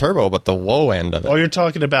so much the turbo, but the low end of it. Oh, you're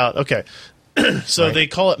talking about, okay. So They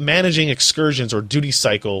call it managing excursions or duty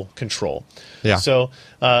cycle control. Yeah. So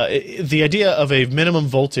the idea of a minimum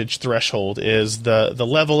voltage threshold is the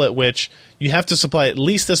level at which you have to supply at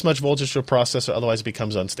least this much voltage to a processor, otherwise it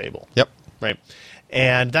becomes unstable. Yep. Right.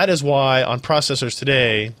 And that is why on processors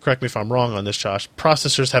today, correct me if I'm wrong on this, Josh,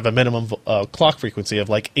 processors have a minimum clock frequency of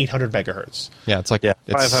like 800 megahertz. Yeah, it's like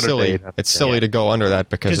it's silly. It's silly to go under that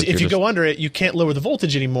because if you go under it, you can't lower the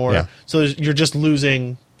voltage anymore. Yeah. So you're just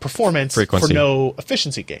losing performance frequency for no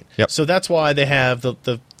efficiency gain. Yep. So that's why they have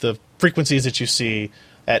the frequencies that you see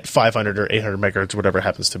at 500 or 800 megahertz, whatever it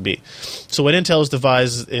happens to be. So what Intel has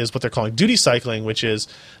devised is what they're calling duty cycling, which is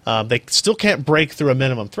they still can't break through a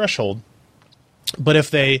minimum threshold, but if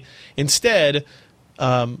they instead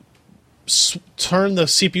turn the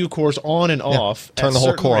CPU cores on and off, turn the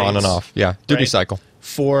whole core on and off. Yeah, duty cycle.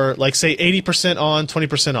 For, like, say, 80% on,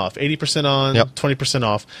 20% off, 80% on, Yep. 20%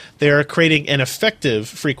 off, they're creating an effective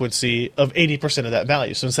frequency of 80% of that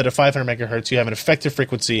value. So instead of 500 megahertz, you have an effective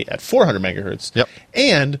frequency at 400 megahertz. Yep.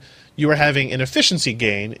 And you are having an efficiency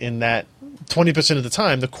gain in that 20% of the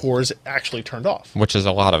time the core is actually turned off. Which is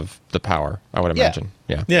a lot of the power, I would imagine.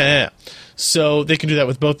 Yeah. So they can do that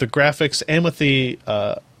with both the graphics and with the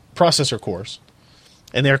processor cores.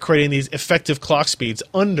 And they're creating these effective clock speeds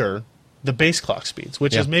under the base clock speeds,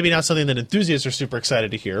 which is maybe not something that enthusiasts are super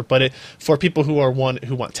excited to hear, but for people who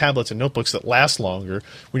want tablets and notebooks that last longer,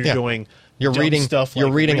 when you're doing reading stuff, you're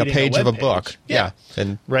like reading a page of a web book, page. Yeah.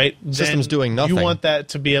 and right, system's then doing nothing. You want that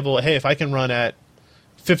to be able, hey, if I can run at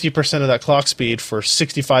 50% of that clock speed for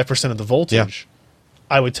 65% of the voltage,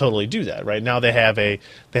 I would totally do that. Right now, they have a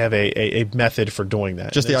method for doing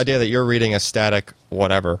that. Just the idea that you're reading a static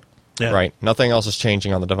whatever, right? Nothing else is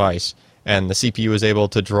changing on the device, and the CPU is able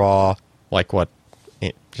to draw. Like what?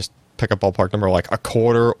 Just pick a ballpark number, like a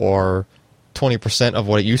quarter or 20% of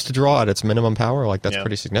what it used to draw at its minimum power. Like that's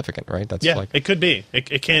pretty significant, right? That's like it could be.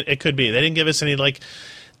 It could be. They didn't give us any like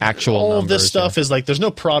actual. All numbers, of this stuff is like there's no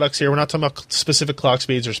products here. We're not talking about specific clock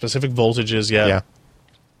speeds or specific voltages yet.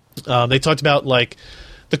 Yeah. They talked about like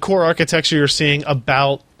the core architecture. You're seeing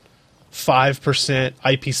about 5%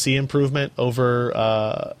 IPC improvement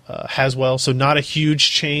over Haswell, so not a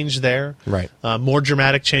huge change there. Right. More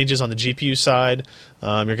dramatic changes on the GPU side.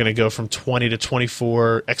 You're going to go from 20 to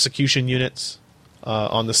 24 execution units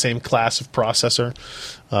on the same class of processor.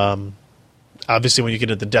 Obviously, when you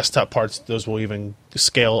get into the desktop parts, those will even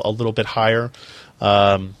scale a little bit higher.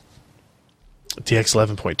 DX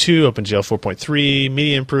 11.2, OpenGL 4.3,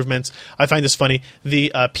 media improvements. I find this funny. The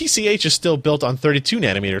PCH is still built on 32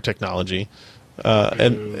 nanometer technology,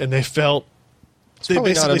 and they felt they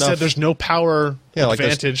basically said there's no power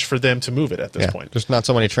advantage for them to move it at this point. There's not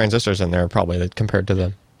so many transistors in there probably compared to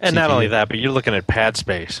them. And not only that, but you're looking at pad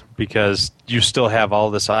space because you still have all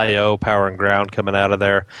this I/O power and ground coming out of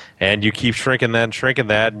there, and you keep shrinking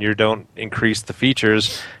that, and you don't increase the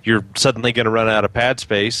features. You're suddenly going to run out of pad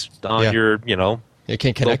space on your, you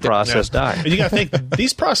can't connect process die. And you got to think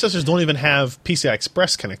these processors don't even have PCI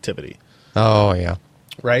Express connectivity. Oh yeah,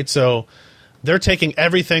 right. So they're taking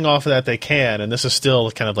everything off of that they can, and this is still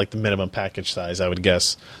kind of like the minimum package size I would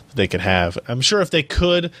guess that they could have. I'm sure if they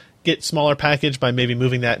could get smaller package by maybe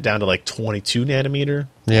moving that down to like 22 nanometer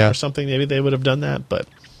or something, maybe they would have done that. But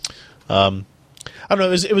I don't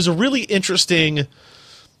know. It was a really interesting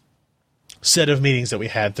set of meetings that we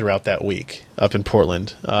had throughout that week up in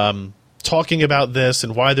Portland, talking about this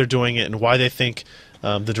and why they're doing it and why they think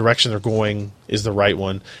the direction they're going is the right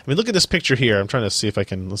one. I mean, look at this picture here. I'm trying to see if I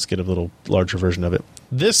can, let's get a little larger version of it.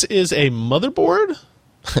 This is a motherboard,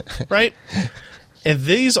 right? And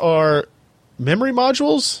these are memory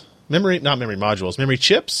modules. Memory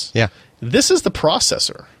chips. Yeah. This is the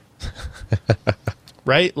processor.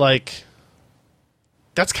 Right? Like,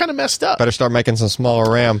 that's kind of messed up. Better start making some smaller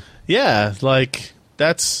RAM. Yeah, like,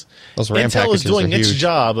 that's... Those RAM Intel is doing its huge.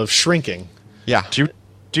 job of shrinking. Yeah. Do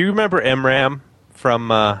you remember MRAM from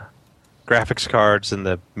graphics cards in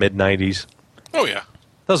the mid-90s? Oh, yeah.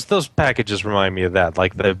 Those packages remind me of that.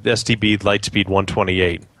 Like the STB Lightspeed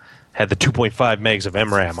 128 had the 2.5 megs of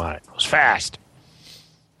MRAM on it. It was fast.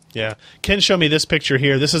 Yeah. Ken showed me this picture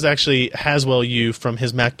here. This is actually Haswell U from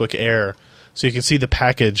his MacBook Air. So you can see the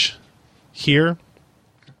package here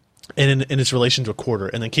and in its relation to a quarter.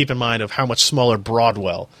 And then keep in mind of how much smaller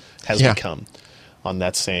Broadwell has become on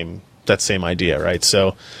that same idea, right?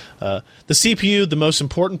 So the CPU, the most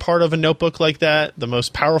important part of a notebook like that, the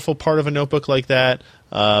most powerful part of a notebook like that,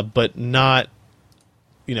 but not,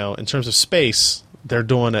 in terms of space, they're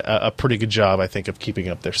doing a pretty good job, I think, of keeping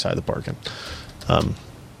up their side of the bargain.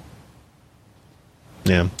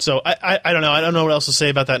 Yeah. So I don't know. I don't know what else to say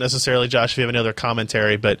about that necessarily, Josh. If you have any other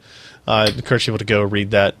commentary, but I encourage people to go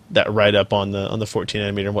read that write up on the 14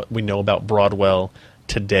 nanometer and what we know about Broadwell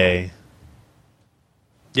today.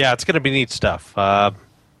 Yeah, it's going to be neat stuff.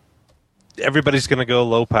 Everybody's going to go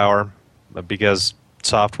low power because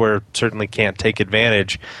software certainly can't take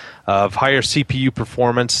advantage of higher CPU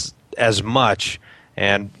performance as much.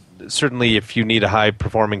 And certainly if you need a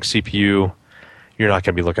high-performing CPU, you're not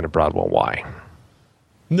going to be looking at Broadwell Y.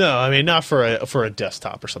 No, I mean, not for a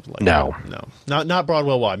desktop or something like that. No. Not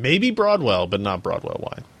Broadwell Y. Maybe Broadwell, but not Broadwell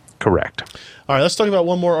Y. Correct. All right, let's talk about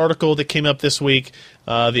one more article that came up this week.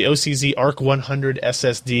 The OCZ ARC 100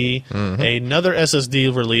 SSD, another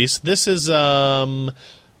SSD release. This is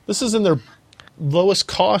in their lowest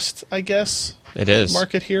cost, I guess. It is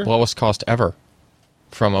market here. Lowest cost ever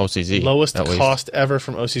from OCZ. Lowest cost ever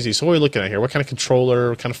from OCZ. So what are we looking at here? What kind of controller?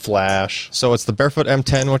 What kind of flash? So it's the Barefoot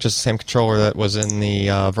M10, which is the same controller that was in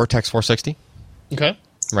the Vertex 460. Okay.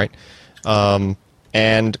 Right.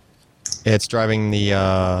 And it's driving the,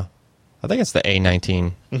 I think it's the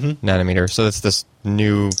A19 nanometer. So it's this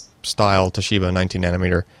new style Toshiba 19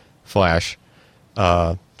 nanometer flash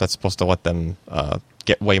that's supposed to let them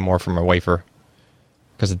get way more from a wafer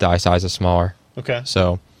because the die size is smaller. Okay.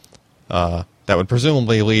 So that would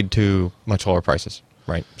presumably lead to much lower prices,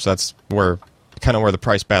 right? So that's where the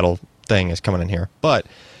price battle thing is coming in here. But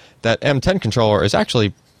that M10 controller is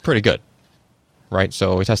actually pretty good, right?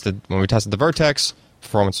 So when we tested the Vertex,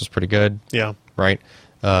 performance was pretty good. Yeah. Right.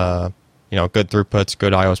 Good throughputs,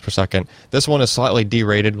 good IOs per second. This one is slightly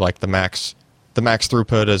derated. Like the max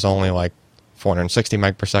throughput is only like 460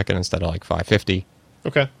 meg per second instead of like 550.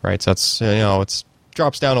 Okay. Right. So that's it's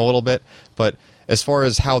drops down a little bit, but as far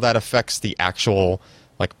as how that affects the actual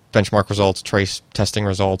like benchmark results, trace testing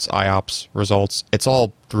results, IOPS results, it's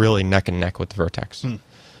all really neck and neck with the Vertex.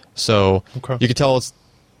 So you can tell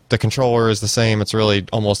the controller is the same. It's really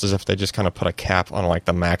almost as if they just kind of put a cap on like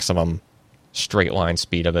the maximum straight line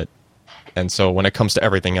speed of it. And so when it comes to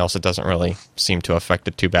everything else, it doesn't really seem to affect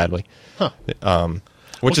it too badly.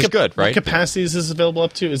 Which is good, right? What capacities is this available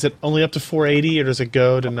up to? Is it only up to 480 or does it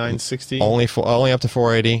go to 960? Only up to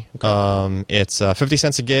 480. Okay. It's 50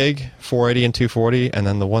 cents a gig, 480 and 240, and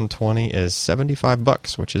then the 120 is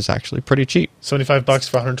 $75, which is actually pretty cheap. $75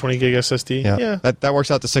 for 120 gig SSD? Yeah. That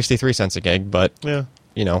works out to 63 cents a gig, but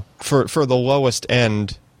for the lowest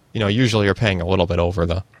end, usually you're paying a little bit over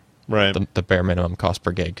the bare minimum cost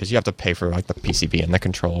per gig because you have to pay for like the PCB and the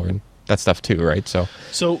controller and that stuff too, right?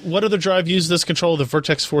 So what other drive uses this controller? The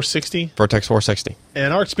Vertex 460? Vertex 460.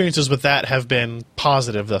 And our experiences with that have been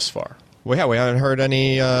positive thus far. We haven't heard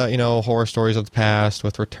any horror stories of the past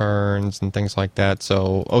with returns and things like that.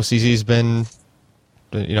 So OCZ's been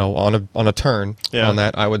on a turn on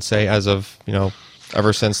that. I would say as of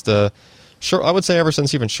ever since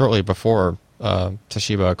even shortly before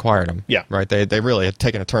Toshiba acquired them. Yeah. Right? They really had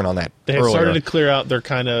taken a turn on that. They had started to clear out their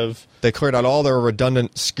They cleared out all their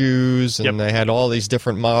redundant SKUs, and they had all these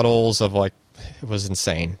different models of it was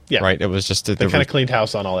insane. Yeah. Right? It was just... They kind of cleaned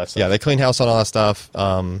house on all that stuff. Yeah, they cleaned house on all that stuff.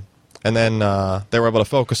 And then they were able to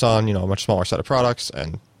focus on, a much smaller set of products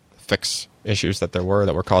and fix issues that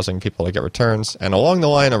were causing people to get returns. And along the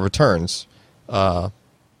line of returns,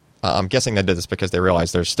 I'm guessing they did this because they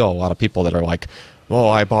realized there's still a lot of people that are like, well,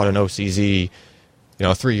 I bought an OCZ,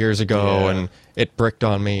 3 years ago, and it bricked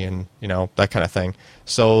on me, and that kind of thing.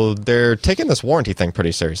 So they're taking this warranty thing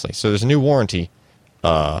pretty seriously. So there's a new warranty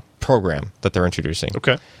program that they're introducing.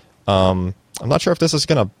 Okay. I'm not sure if this is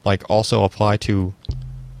going to also apply to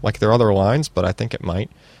their other lines, but I think it might.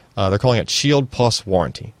 They're calling it Shield Plus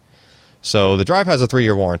Warranty. So the drive has a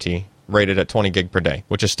 3-year warranty rated at 20 gig per day,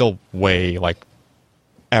 which is still way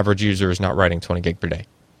average user is not writing 20 gig per day.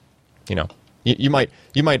 You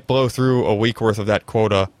might blow through a week worth of that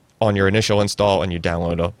quota on your initial install, and you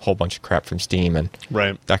download a whole bunch of crap from Steam and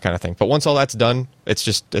that kind of thing. But once all that's done,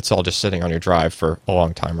 it's all just sitting on your drive for a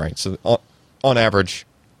long time, right? So on average,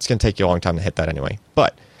 it's going to take you a long time to hit that anyway.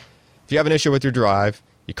 But if you have an issue with your drive,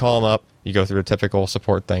 you call them up, you go through the typical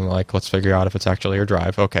support thing, let's figure out if it's actually your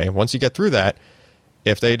drive. Okay, once you get through that,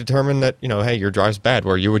 if they determine that, hey, your drive's bad,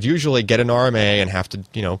 where you would usually get an RMA and have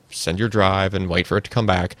to, send your drive and wait for it to come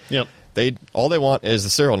back. Yep. All they want is the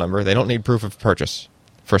serial number. They don't need proof of purchase,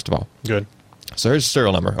 first of all. Good. So here's the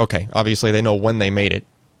serial number. Okay, obviously they know when they made it,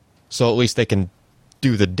 so at least they can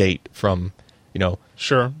do the date from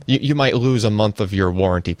Sure. You might lose a month of your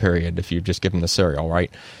warranty period if you just give them the serial,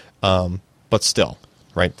 right? But still,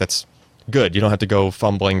 right? That's good. You don't have to go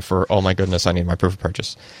fumbling for, oh my goodness, I need my proof of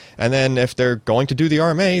purchase. And then if they're going to do the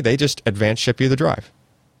RMA, they just advance ship you the drive.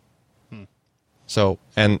 So,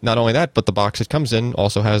 and not only that, but the box it comes in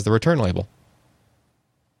also has the return label.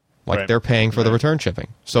 Like they're paying for the return shipping.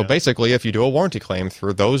 So basically, if you do a warranty claim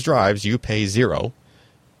through those drives, you pay $0,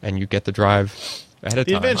 and you get the drive ahead of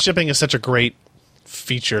time. The advanced shipping is such a great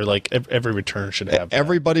feature. Like every return should have that.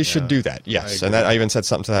 Everybody should do that, yes. And I even said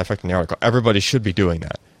something to that effect in the article. Everybody should be doing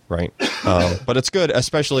that, right? But it's good,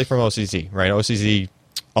 especially from OCZ, right? OCZ,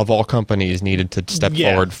 of all companies, needed to step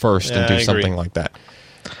forward first and do something like that.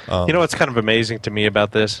 You know what's kind of amazing to me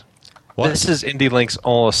about this? What? This is IndieLink's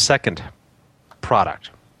almost second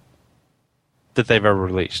product that they've ever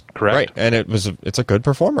released, correct? Right, and it's a good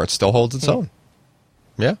performer. It still holds its own.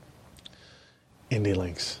 Yeah.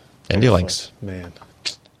 IndieLinks. Man.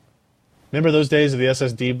 Remember those days of the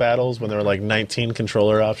SSD battles when there were like 19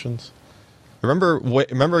 controller options?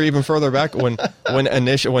 Remember even further back when the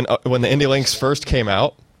IndieLinks first came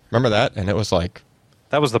out? Remember that? And it was like...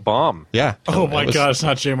 That was the bomb. Yeah. Oh my God, it's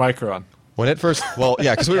not J Micron. When it first,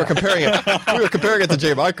 because we were comparing it to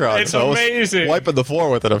J Micron. It's amazing. Wiping the floor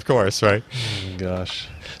with it, of course, right? Oh, gosh.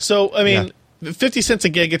 So, I mean, 50 cents a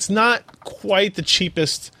gig, it's not quite the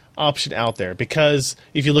cheapest option out there, because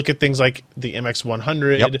if you look at things like the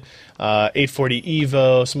MX100, 840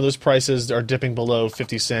 Evo, some of those prices are dipping below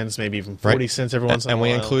 50 cents, maybe even 40 cents every once in a while.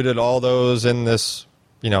 And we included all those in this,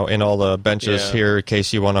 in all the benches here, in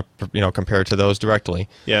case you want to, compare to those directly.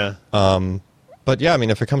 Yeah. But yeah, I mean,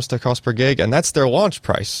 if it comes to cost per gig, and that's their launch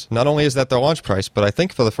price. Not only is that their launch price, but I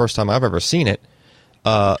think for the first time I've ever seen it,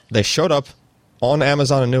 they showed up on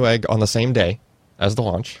Amazon and Newegg on the same day as the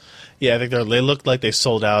launch. Yeah, I think they look like they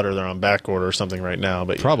sold out, or they're on back order or something right now.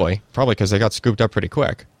 But probably because they got scooped up pretty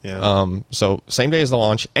quick. Yeah. So same day as the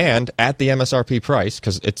launch, and at the MSRP price,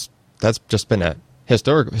 because that's just been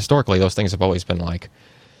historically those things have always been like,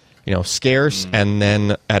 scarce and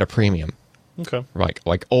then at a premium. Okay.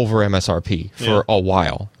 Like over MSRP for a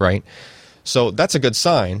while, right? So that's a good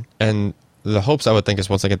sign, and the hopes I would think is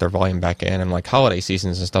once they get their volume back in and like holiday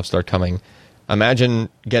seasons and stuff start coming, imagine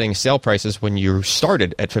getting sale prices when you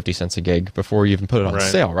started at 50 cents a gig before you even put it on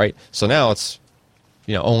sale, right? So now it's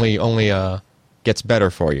only gets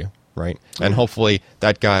better for you, right? And hopefully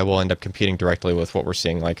that guy will end up competing directly with what we're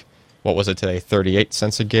seeing, like what was it today, 38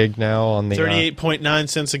 cents a gig now on the 38.9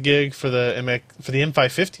 cents a gig for the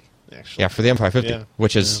M550. Actually. Yeah, for the M550,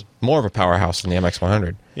 which is more of a powerhouse than the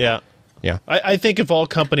MX100. Yeah. Yeah. I think if all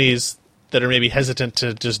companies that are maybe hesitant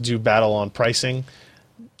to just do battle on pricing,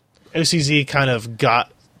 OCZ kind of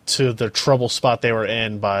got to the trouble spot they were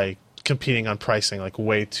in by competing on pricing like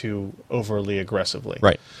way too overly aggressively.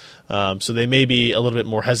 Right. So they may be a little bit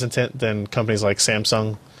more hesitant than companies like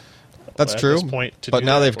Samsung. That's true. At this point, but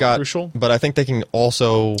now they've got. Crucial. But I think they can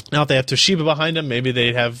also. Now if they have Toshiba behind them, maybe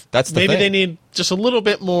they have. That's the maybe thing. They need just a little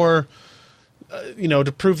bit more,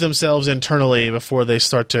 to prove themselves internally before they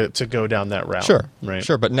start to go down that route. Sure, right.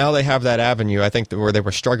 Sure. But now they have that avenue. I think that where they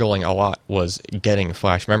were struggling a lot was getting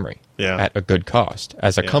flash memory at a good cost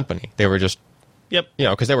as a company. They were just. Yep.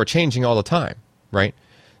 Because they were changing all the time, right?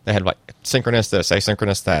 They had like synchronous this,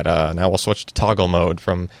 asynchronous that. Now we'll switch to toggle mode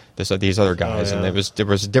from these other guys, and there was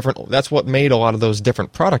different. That's what made a lot of those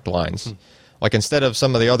different product lines. Like instead of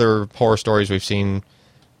some of the other horror stories we've seen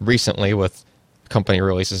recently with company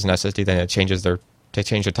releases an SSD, then they change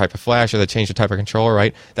the type of flash or they change the type of controller.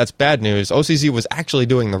 Right? That's bad news. OCZ was actually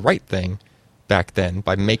doing the right thing back then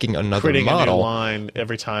by making another creating model. A new line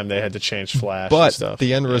every time they had to change flash. But and stuff.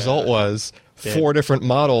 The end result was. 4 different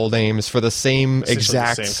model names for the same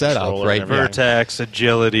exact setup, right? Vertex,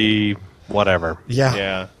 Agility, whatever. Yeah.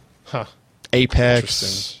 Yeah. Huh.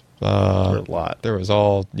 Apex. There were a lot. There was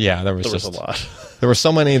all. Yeah, there was a lot. There were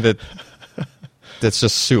so many that's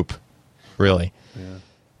just soup, really. Yeah.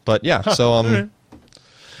 But yeah, so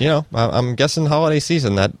I'm guessing holiday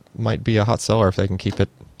season that might be a hot seller if they can keep it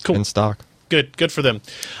in stock. Good for them.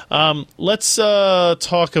 Let's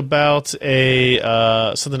talk about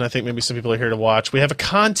something I think maybe some people are here to watch. We have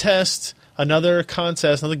another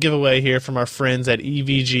giveaway here from our friends at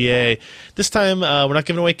EVGA. This time, we're not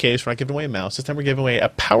giving away a case, we're not giving away a mouse. This time we're giving away a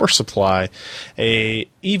power supply, a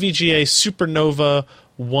EVGA Supernova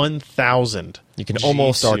 1000. You can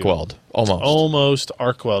almost arc weld. Almost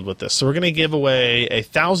arc weld with this. So we're going to give away a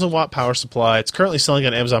 1,000-watt power supply. It's currently selling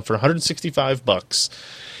on Amazon for $165.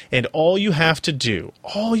 And all you have to do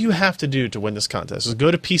to win this contest is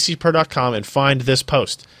go to PCPro.com and find this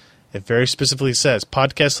post. it very specifically says,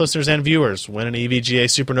 podcast listeners and viewers win an EVGA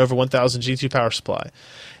Supernova 1000 G2 power supply.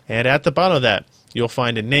 And at the bottom of that, you'll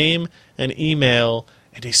find a name, an email,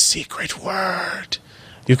 and a secret word.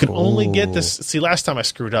 You can only get this. See, last time I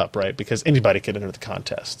screwed up, right? Because anybody could enter the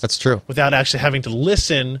contest. That's true. Without actually having to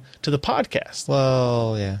listen to the podcast.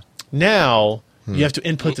 Well, yeah. Now, you have to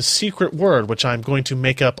input the secret word, which I'm going to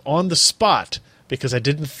make up on the spot because I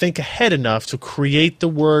didn't think ahead enough to create the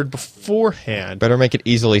word beforehand. Better make it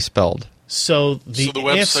easily spelled. So the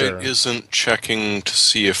website isn't checking to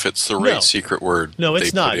see if it's the right secret word. No,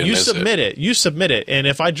 it's not. You submit it. You submit it, and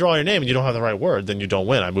if I draw your name and you don't have the right word, then you don't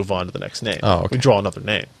win. I move on to the next name. Oh, okay. We draw another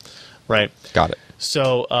name, right? Got it.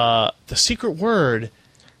 So the secret word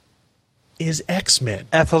is X-Men.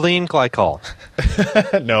 Ethylene glycol.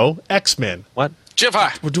 No, X-Men. What?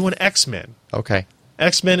 Jiva! We're doing X-Men. Okay.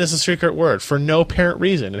 X-Men is a secret word for no apparent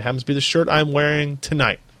reason. It happens to be the shirt I'm wearing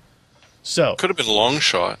tonight. So could have been long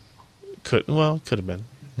shot. Could have been.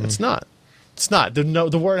 It's not. It's not.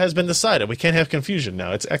 The word has been decided. We can't have confusion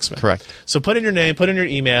now. It's X-Men. Correct. So put in your name, put in your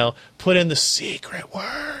email, put in the secret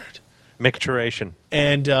word. Micturation.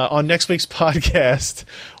 And on next week's podcast,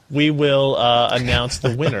 we will announce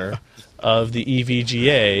the winner of the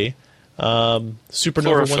EVGA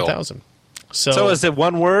Supernova 1000. So is it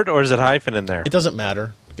one word or is it hyphen in there? It doesn't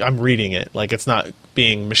matter. I'm reading it. Like, it's not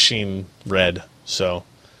being machine read. So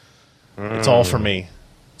it's all for me.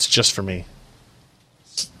 It's just for me.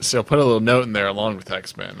 So put a little note in there along with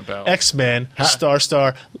X-Men about X-Men,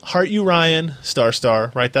 star, heart you Ryan,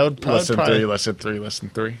 star, right? That would probably... Lesson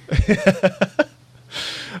 3.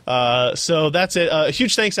 So that's it.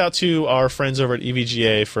 Huge thanks out to our friends over at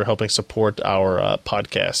EVGA for helping support our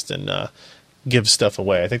podcast and give stuff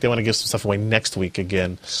away. I think they want to give some stuff away next week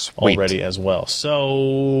again already as well.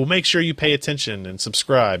 So make sure you pay attention and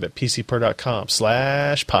subscribe at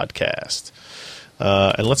pcper.com/podcast.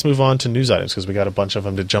 And let's move on to news items because we got a bunch of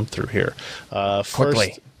them to jump through here.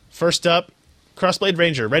 First up, Crossblade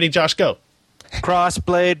Ranger. Ready, Josh? Go.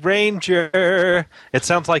 Crossblade Ranger. It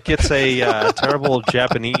sounds like it's a terrible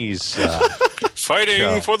Japanese fighting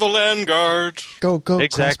show. For the land guard. Go,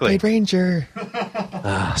 exactly. Crossblade Ranger.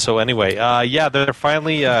 So anyway, they're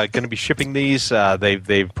finally going to be shipping these.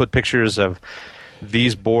 They've put pictures of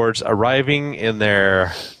these boards arriving in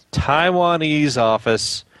their Taiwanese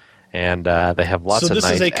office. And they have lots of nice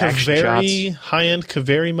So this is a Kaevri, high-end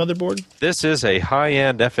Kaevri motherboard? This is a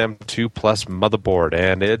high-end FM2 Plus motherboard,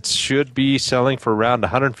 and it should be selling for around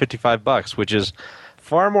 $155, which is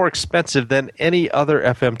far more expensive than any other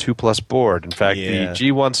FM2 Plus board. In fact, the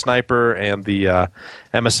G1 Sniper and the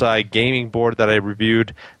MSI gaming board that I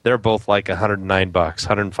reviewed, they're both like $109,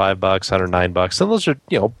 $105, $109, and those are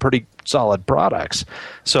pretty solid products.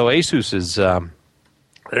 So ASUS is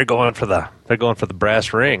they're going for the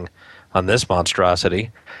brass ring on this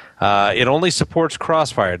monstrosity. It only supports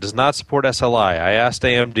Crossfire. It does not support SLI. I asked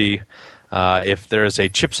AMD if there is a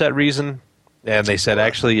chipset reason, and they said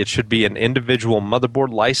actually it should be an individual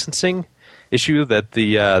motherboard licensing issue that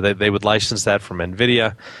they would license that from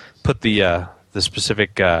NVIDIA, put the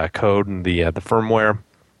specific code and the firmware,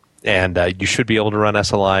 and you should be able to run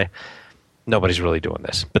SLI. Nobody's really doing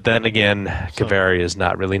this. But then again, Kaevri is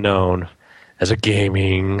not really known as a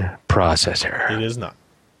gaming processor. It is not.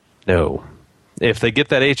 No. If they get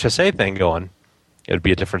that HSA thing going, it would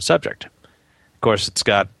be a different subject. Of course, it's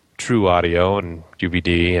got true audio and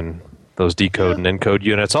UVD and those decode and encode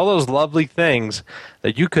units, all those lovely things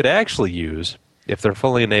that you could actually use if they're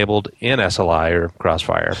fully enabled in SLI or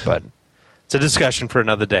Crossfire. But it's a discussion for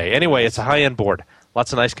another day. Anyway, it's a high-end board.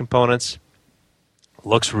 Lots of nice components.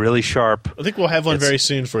 Looks really sharp. I think we'll have one very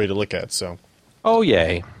soon for you to look at. So. Oh,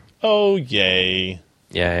 yay. Oh, yay.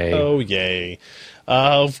 Yay. Oh, yay.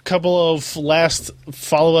 A couple of last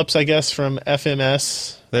follow-ups, I guess, from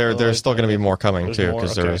FMS. There's still going to be more coming, too,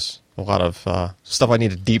 because there's a lot of stuff I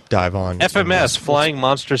need to deep dive on. FMS, Flying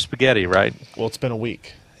Monster Spaghetti, right? Well, it's been a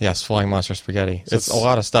week. Yes, Flying Monster Spaghetti. So it's a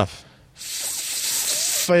lot of stuff.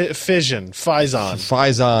 Fission.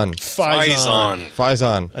 Phison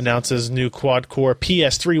announces new quad-core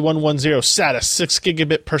PS3110 SATA 6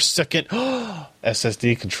 gigabit per second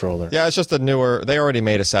SSD controller. Yeah, it's just a newer. They already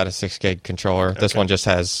made a SATA 6 gig controller. Okay. This one just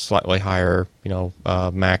has slightly higher,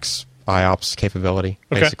 max IOPS capability.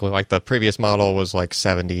 Basically, like the previous model was like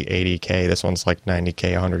 70, 80K. This one's like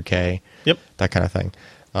 90K, 100K. Yep, that kind of thing.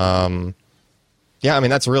 Yeah, I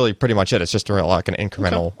mean that's really pretty much it. It's just like an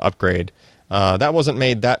incremental upgrade. That wasn't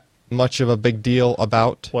made that much of a big deal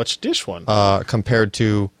about. What's this one? Compared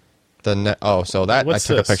to the so that I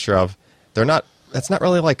took a picture of. They're not. That's not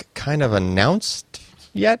really like kind of announced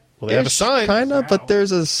yet. Well, they have a sign. Kind of, but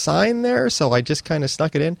there's a sign there, so I just kind of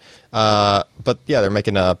snuck it in. But yeah, they're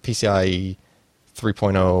making a PCIe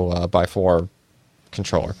 3.0 by 4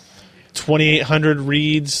 controller. 2,800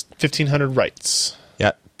 reads, 1,500 writes.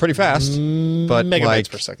 Yeah, pretty fast. But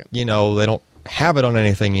megabytes per second. They don't have it on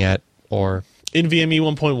anything yet, or NVMe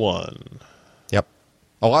 1.1. Yep.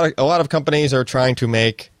 A lot of companies are trying to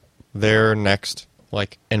make their next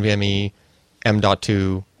NVMe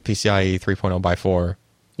M.2 PCIe 3.0 by 4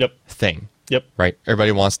 thing. Yep. Right?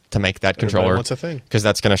 Everybody wants to make that controller. Everybody wants a thing. Because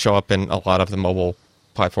that's going to show up in a lot of the mobile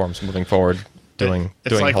platforms moving forward.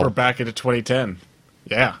 It's like we're back into 2010.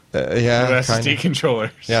 Yeah. Yeah. SSD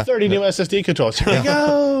controllers. Yeah. 30 new SSD controllers. Here we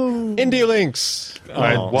go. Indie Links. All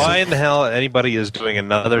right. Why in the hell anybody is doing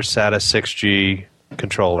another SATA 6G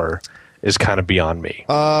controller is kind of beyond me.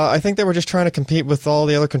 I think they were just trying to compete with all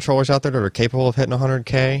the other controllers out there that are capable of hitting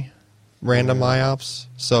 100K random IOPS.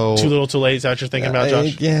 So too little, too late. Is that what you're thinking about,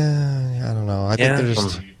 Josh? Yeah, I don't know. I think they're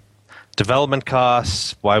just development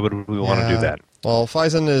costs. Why would we want to do that? Well,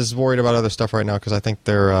 Phison is worried about other stuff right now because I think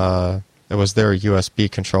it was their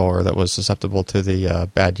USB controller that was susceptible to the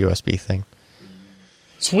bad USB thing.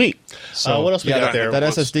 Sweet. So what else we got there? That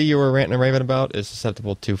SSD you were ranting and raving about is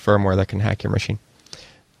susceptible to firmware that can hack your machine.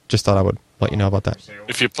 Just thought I would let you know about that.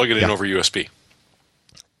 If you plug it in over USB.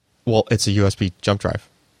 Well, it's a USB jump drive.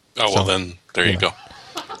 Oh, well, then there you go.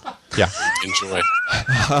 Yeah. Enjoy.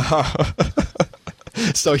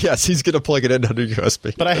 So, yes, he's going to plug it in under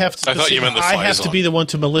USB. But I have to. I thought you meant the I have to be the one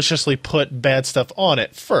to maliciously put bad stuff on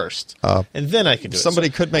it first, and then I can do it. Somebody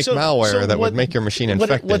could make malware that would make your machine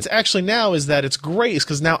infected. What's actually now is that it's great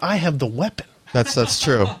because now I have the weapon. That's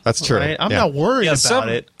true. That's true. Right? I'm not worried about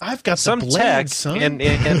it. I've got some the blade, tech son. in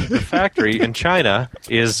the factory in China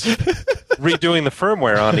is redoing the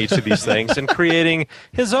firmware on each of these things and creating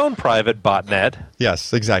his own private botnet.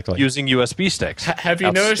 Yes, exactly. Using USB sticks. Have you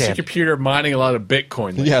noticed your computer mining a lot of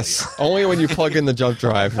Bitcoin lately? Yes. Only when you plug in the jump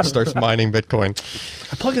drive, it starts mining Bitcoin.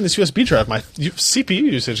 I plug in this USB drive, my CPU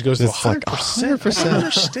usage goes to 100%. Like 100%. I don't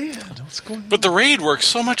understand what's going on. But the RAID works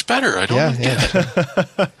so much better. I don't get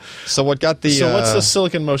it. So what got the... So what's the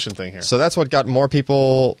Silicon Motion thing here? So that's what got more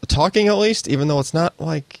people talking, at least, even though it's not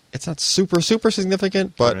super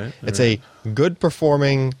significant, but it's a good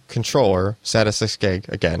performing controller, SATA 6 gig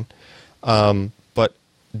again, but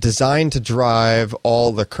designed to drive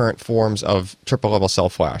all the current forms of triple level cell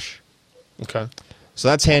flash. Okay. So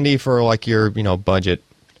that's handy for your budget,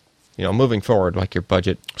 moving forward, your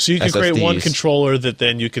budget. So you could SSDs. create one controller that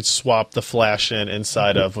then you could swap the flash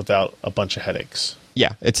inside of without a bunch of headaches.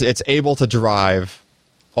 Yeah, it's able to drive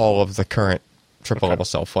all of the current triple level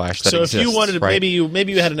cell flash that exists. So if you wanted, right? maybe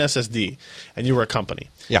you had an SSD and you were a company,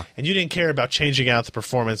 yeah, and you didn't care about changing out the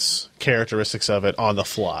performance characteristics of it on the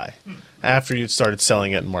fly. After you started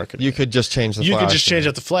selling it and marketing, you could just change the flash. You could just change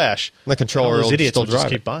out the flash. The controller will idiots still will drive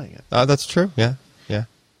just keep buying it. That's true. Yeah.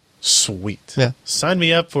 Sweet. Yeah. Sign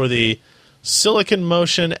me up for the Silicon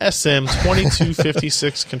Motion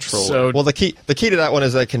SM2256 controller. Well, the key to that one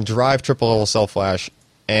is that it can drive triple level cell flash,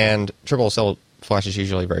 and triple level cell flash is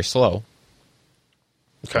usually very slow.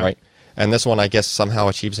 Okay. Right. And this one, I guess, somehow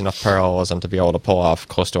achieves enough parallelism to be able to pull off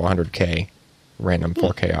close to 100K random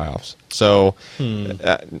 4K IOPS. So, we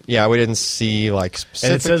didn't see specifically.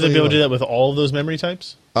 And it says it'll be able to do that with all of those memory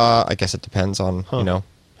types? I guess it depends on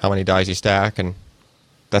how many dies you stack and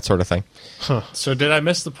that sort of thing. Huh. So did I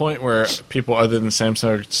miss the point where people other than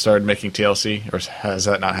Samsung started making TLC, or has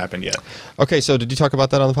that not happened yet? Okay, so did you talk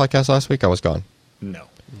about that on the podcast last week? I was gone. No.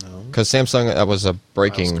 Because Samsung, that was a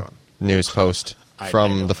breaking news post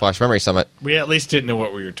from the Flash Memory Summit. We at least didn't know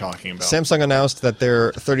what we were talking about. Samsung announced that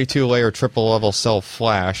their 32-layer triple-level cell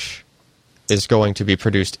flash is going to be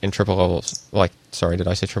produced in triple levels. Sorry, did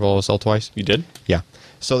I say triple-level cell twice? You did? Yeah.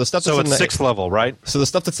 So the stuff that's in the 6th level, right? So the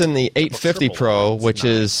stuff that's in the 850 Pro, which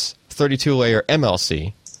is 32-layer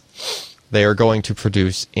MLC, they are going to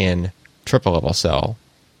produce in triple-level cell,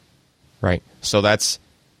 right? So that's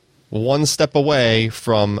one step away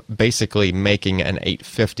from basically making an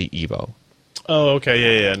 850 Evo. Oh,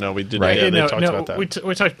 okay, yeah. No, we did. Right. Yeah, they talked about that. We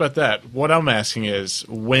talked about that. What I'm asking is,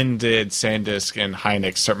 when did SanDisk and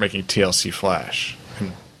Hynix start making TLC flash?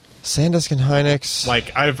 SanDisk and Hynix.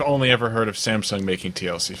 I've only ever heard of Samsung making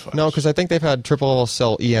TLC flash. No, because I think they've had triple-level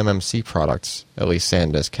cell eMMC products. At least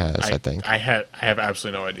SanDisk has, I think. I have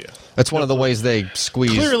absolutely no idea. That's one of the ways they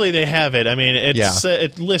squeeze. Clearly, they have it. I mean,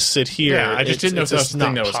 it lists it here. Yeah, I just didn't know if that was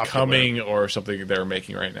something that was popular. coming or something they were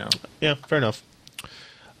making right now. Yeah, fair enough.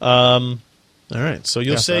 All right, so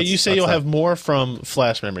you'll say you'll have more from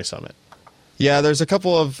Flash Memory Summit. Yeah, there's a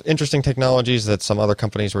couple of interesting technologies that some other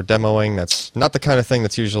companies were demoing. That's not the kind of thing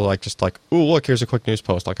that's usually just like, ooh, look, here's a quick news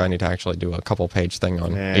post. Like, I need to actually do a couple-page thing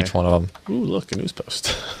on each one of them. Ooh, look, a news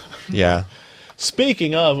post. Yeah.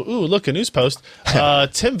 Speaking of, ooh, look, a news post.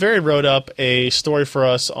 Tim Very wrote up a story for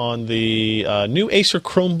us on the new Acer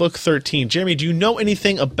Chromebook 13. Jeremy, do you know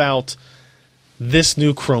anything about this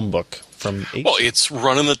new Chromebook from Acer? Well, it's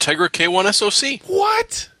running the Tegra K1 SoC.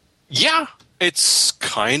 What? Yeah. It's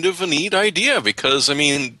kind of a neat idea because, I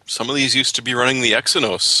mean, some of these used to be running the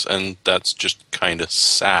Exynos, and that's just kind of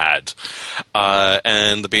sad.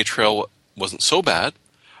 And the Bay Trail wasn't so bad,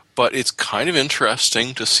 but it's kind of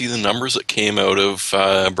interesting to see the numbers that came out of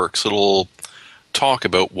Burke's little talk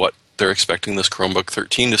about what they're expecting this Chromebook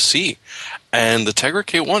 13 to see. And the Tegra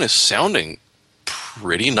K1 is sounding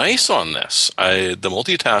pretty nice on this. The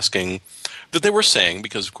multitasking that they were saying,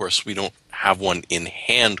 because, of course, we don't have one in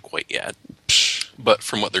hand quite yet, but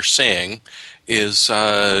from what they're saying is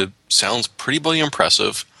sounds pretty bloody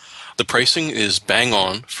impressive. The pricing is bang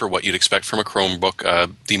on for what you'd expect from a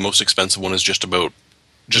Chromebook. The most expensive one is just under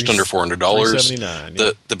 $400.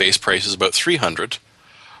 $379, the base price is about $300.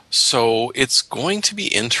 So it's going to be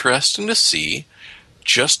interesting to see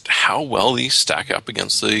just how well these stack up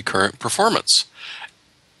against the current performance.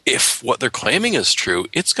 If what they're claiming is true,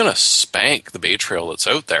 it's going to spank the Bay Trail that's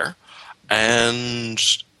out there. And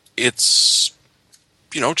it's,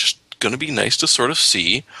 just going to be nice to sort of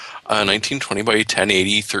see a 1920 by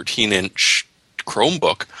 1080 13-inch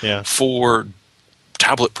Chromebook for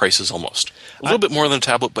tablet prices almost. A little bit more than a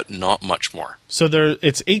tablet, but not much more. So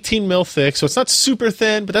it's 18 mil thick, so it's not super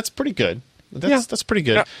thin, but that's pretty good. That's pretty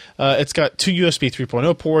good. Yeah. It's got two USB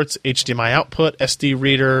 3.0 ports, HDMI output, SD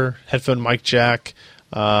reader, headphone mic jack.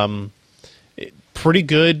 Pretty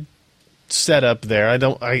good setup there.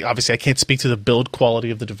 Obviously I can't speak to the build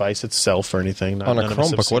quality of the device itself or anything. On a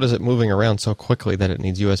Chromebook, what is it moving around so quickly that it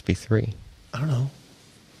needs USB 3? I don't know.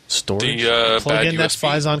 Storage. Plug in that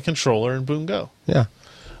Phison controller and boom, go. Yeah.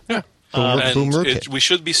 Yeah. We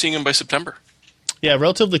should be seeing them by September. Yeah,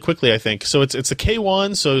 relatively quickly, I think. So it's a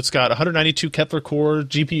K1, so it's got 192 Kepler core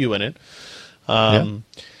GPU in it.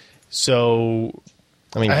 So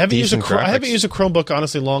I haven't used a Chromebook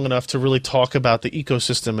honestly long enough to really talk about the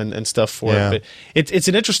ecosystem and stuff for it. But it's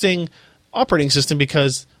an interesting operating system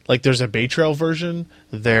because there's a Bay Trail version,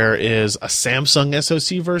 there is a Samsung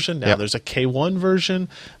SoC version, now there's a K1 version,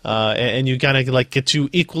 and you gotta get to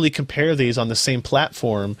equally compare these on the same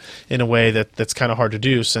platform in a way that's kind of hard to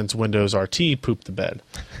do since Windows RT pooped the bed.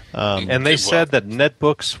 And they said that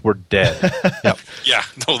netbooks were dead. Yeah,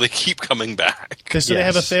 no, they keep coming back. So they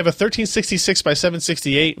have a 1366 by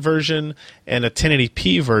 768 version and a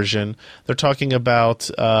 1080p version. They're talking about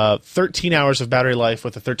 13 hours of battery life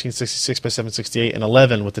with a 1366 by 768 and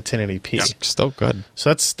 11 with the 1080p. Yeah, still good. So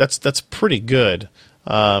that's pretty good.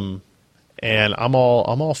 And I'm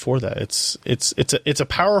all for that. It's a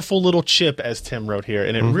powerful little chip, as Tim wrote here,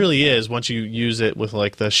 and it really is once you use it with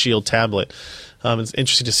the Shield tablet. It's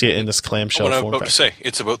interesting to see it in this clamshell form factor. What I was about to say,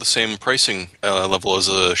 it's about the same pricing level as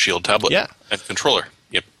a Shield tablet and controller.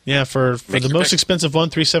 Yep. Yeah, for the most expensive one,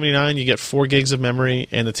 $379, you get 4 gigs of memory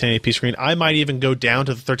and the 1080p screen. I might even go down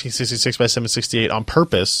to the 1366 by 768 on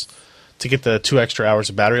purpose to get the 2 extra hours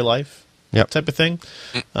of battery life type of thing.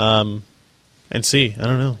 And see. I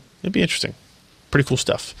don't know. It'd be interesting. Pretty cool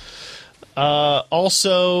stuff.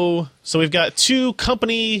 Also, so we've got 2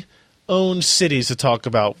 company-owned cities to talk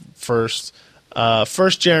about first.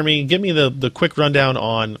 First, Jeremy, give me the quick rundown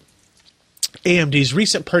on AMD's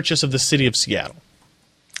recent purchase of the city of Seattle.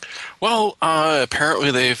 Well,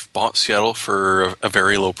 apparently they've bought Seattle for a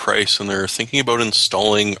very low price, and they're thinking about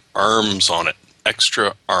installing ARMs on it.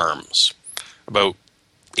 Extra ARMs. About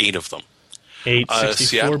 8 of them. 8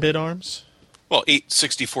 64-bit ARMs? Well, 8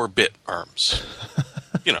 64-bit ARMs.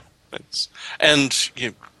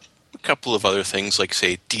 A couple of other things, like,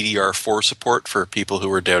 say, DDR4 support for people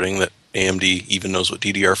who are doubting that AMD even knows what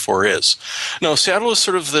DDR4 is. Now, Seattle is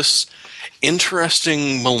sort of this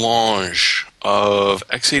interesting melange of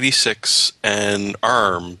x86 and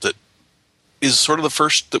ARM that is sort of the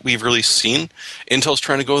first that we've really seen. Intel's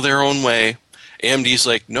trying to go their own way. AMD's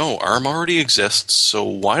like, no, ARM already exists, so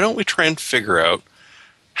why don't we try and figure out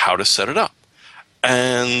how to set it up?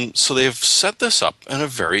 And so they've set this up in a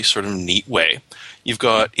very sort of neat way. You've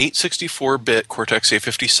got 8 64-bit Cortex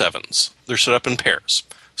A57s. They're set up in pairs.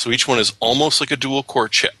 So each one is almost like a dual-core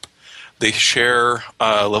chip. They share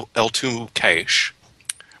L2 cache,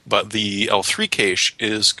 but the L3 cache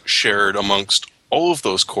is shared amongst all of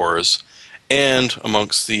those cores and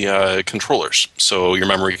amongst the controllers. So your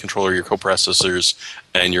memory controller, your coprocessors,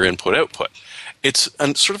 and your input-output. It's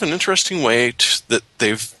sort of an interesting way that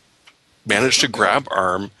they've managed to grab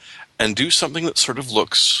ARM and do something that sort of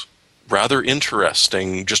looks rather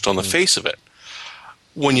interesting just on the face of it.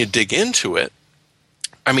 When you dig into it,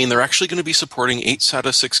 I mean, they're actually going to be supporting 8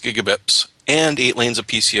 SATA 6 gigabits and 8 lanes of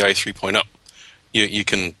PCI 3.0. You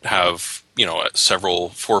can have, several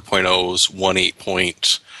 4.0s, one 8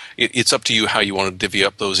 point. It's up to you how you want to divvy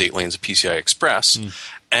up those 8 lanes of PCI Express.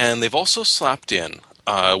 And they've also slapped in,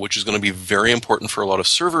 which is going to be very important for a lot of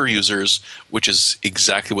server users, which is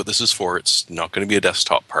exactly what this is for. It's not going to be a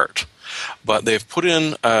desktop part. But they've put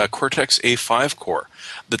in a Cortex A5 core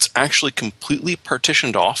that's actually completely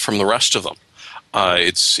partitioned off from the rest of them.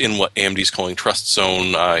 It's in what AMD's calling Trust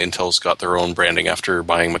Zone. Intel's got their own branding after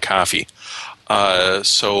buying McAfee.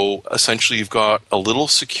 So essentially you've got a little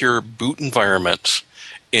secure boot environment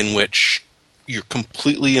in which you're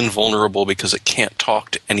completely invulnerable because it can't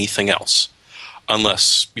talk to anything else.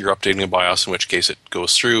 Unless you're updating a BIOS, in which case it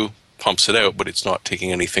goes through, pumps it out, but it's not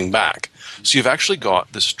taking anything back. So you've actually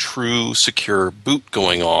got this true secure boot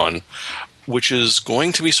going on, which is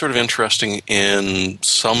going to be sort of interesting in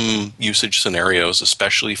some usage scenarios,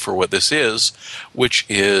 especially for what this is, which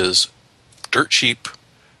is dirt cheap,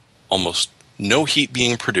 almost no heat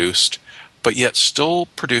being produced, but yet still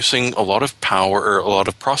producing a lot of power, or a lot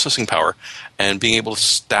of processing power, and being able to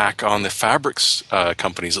stack on the fabrics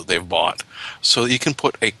companies that they've bought. So that you can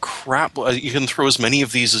put you can throw as many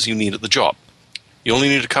of these as you need at the job. You only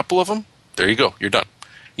need a couple of them, there you go, you're done.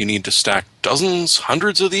 You need to stack dozens,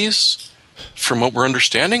 hundreds of these. From what we're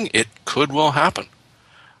understanding, it could well happen.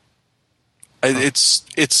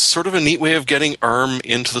 It's sort of a neat way of getting ARM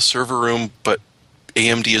into the server room, but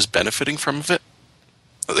AMD is benefiting from it.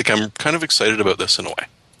 Like, I'm kind of excited about this in a way.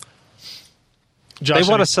 Josh, they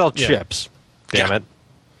want to sell chips, damn it.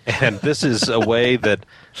 And this is a way that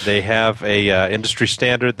they have a industry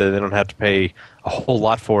standard that they don't have to pay a whole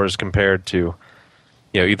lot for as compared to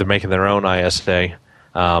either making their own ISA.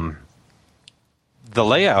 The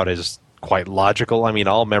layout is quite logical. I mean,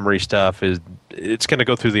 all memory stuff it's going to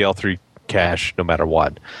go through the L3 cache no matter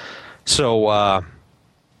what. So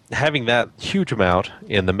having that huge amount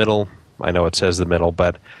in the middle, I know it says the middle,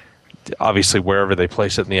 but obviously wherever they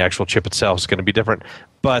place it in the actual chip itself is going to be different.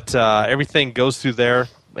 But everything goes through there.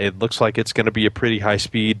 It looks like it's going to be a pretty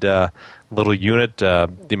high-speed little unit. The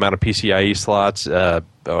amount of PCIe slots,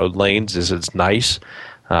 lanes, is nice.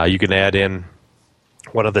 You can add in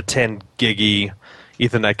one of the 10 gig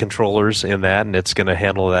Ethernet controllers in that, and it's going to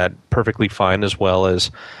handle that perfectly fine, as well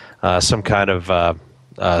as some kind of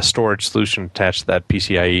storage solution attached to that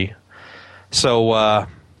PCIe. So,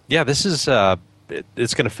 this is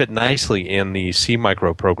it's going to fit nicely in the C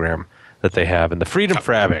Micro program that they have in the Freedom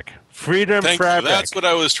Fabric. Freedom Fabric. That's what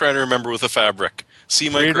I was trying to remember with the fabric. C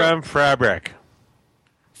Micro. Freedom Fabric.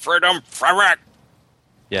 Freedom Fabric.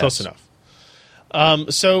 Yes. Close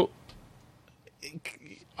enough. So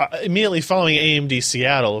immediately following AMD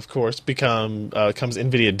Seattle, of course, comes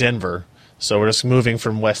NVIDIA Denver. So we're just moving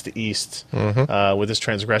from west to east with this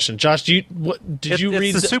transgression. Josh, did you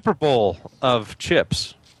read the Super Bowl of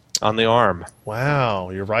chips on the ARM?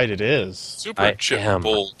 Wow, you're right. It is Super Chip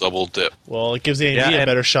Bowl double dip. Well, it gives AMD a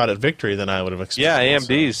better shot at victory than I would have expected. Yeah,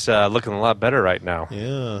 AMD's looking a lot better right now.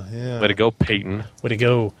 Yeah. Way to go, Peyton. Way to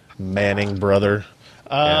go, Manning brother.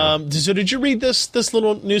 So did you read this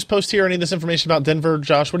little news post here? Any of this information about Denver,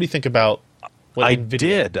 Josh? What do you think about? I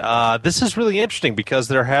did. This is really interesting because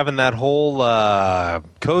they're having that whole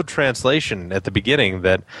code translation at the beginning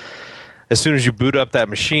that as soon as you boot up that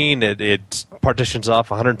machine, it partitions off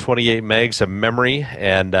 128 megs of memory,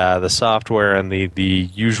 and the software and the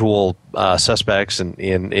usual suspects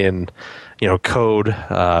in code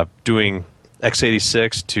doing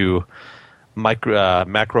x86 to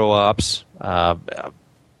macro ops.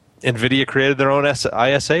 NVIDIA created their own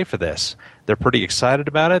ISA for this. They're pretty excited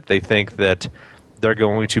about it. They think that they're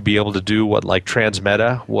going to be able to do what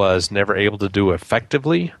Transmeta was never able to do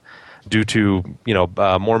effectively due to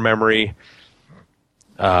more memory,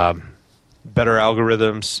 better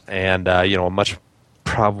algorithms, and a much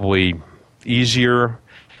probably easier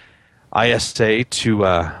ISA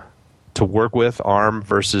to work with ARM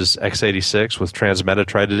versus x86 with Transmeta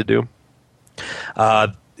tried to do.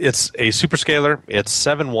 It's a superscaler. It's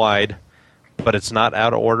 7 wide, but it's not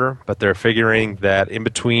out of order. But they're figuring that in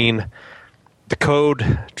between the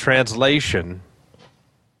code translation,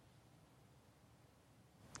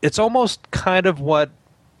 it's almost kind of what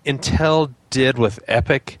Intel did with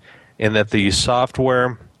EPYC, in that the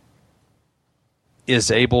software is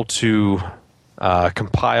able to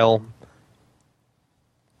compile.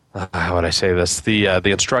 How would I say this? The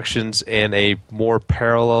instructions in a more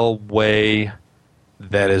parallel way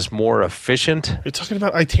that is more efficient. You're talking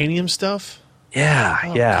about Itanium stuff?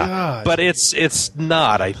 Yeah, God. but it's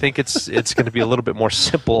not. I think it's going to be a little bit more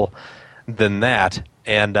simple than that,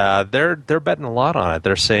 and they're betting a lot on it.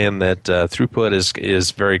 They're saying that throughput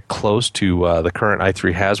is very close to the current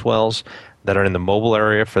i3 Haswells that are in the mobile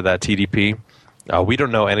area for that TDP. We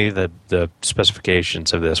don't know any of the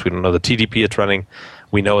specifications of this. We don't know the TDP it's running.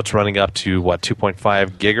 We know it's running up to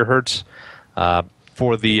 2.5 gigahertz.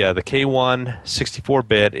 For the K1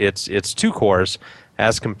 64-bit, it's 2 cores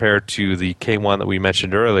as compared to the K1 that we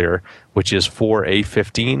mentioned earlier, which is 4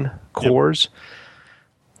 A15 cores.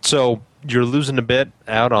 Yep. So you're losing a bit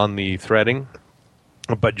out on the threading,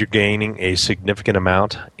 but you're gaining a significant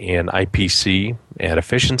amount in IPC and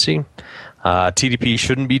efficiency. TDP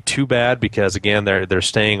shouldn't be too bad because, again, they're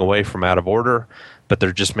staying away from out of order, but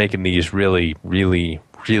they're just making these really, really,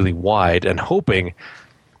 really wide and hoping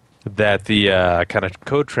that the kind of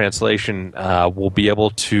code translation will be able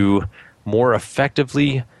to more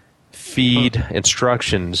effectively feed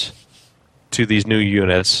instructions to these new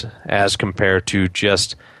units as compared to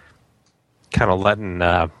just kind of letting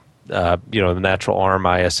the natural ARM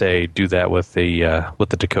ISA do that with the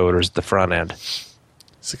decoders at the front end.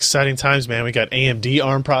 It's exciting times, man. We got AMD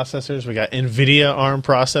ARM processors. We got NVIDIA ARM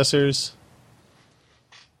processors.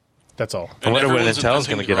 That's all. I wonder when Intel's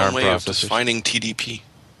going to get ARM processors. Defining TDP.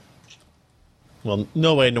 Well,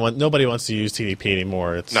 nobody wants to use TDP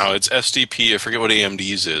anymore. It's SDP. I forget what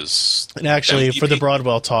AMD's is. And actually, MDP? for the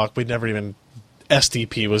Broadwell talk, we never even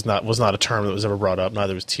SDP was not a term that was ever brought up.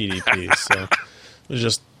 Neither was TDP. So it was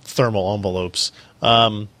just thermal envelopes.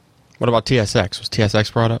 What about TSX? Was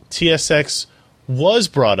TSX brought up? TSX was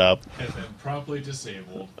brought up and then promptly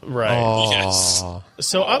disabled. Right. Oh. Yes.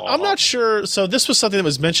 So I'm not sure. So this was something that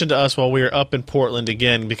was mentioned to us while we were up in Portland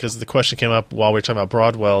again, because the question came up while we were talking about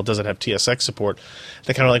Broadwell. Does it have TSX support?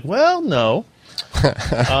 They kind of like, well, no.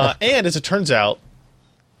 And as it turns out,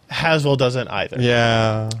 Haswell doesn't either.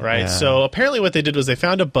 Yeah. Right. Yeah. So apparently, what they did was they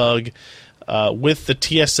found a bug with the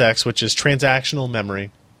TSX, which is transactional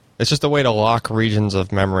memory. It's just a way to lock regions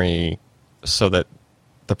of memory so that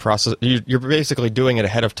the process you're basically doing it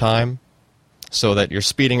ahead of time, so that you're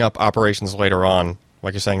speeding up operations later on.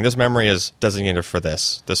 Like you're saying, this memory is designated for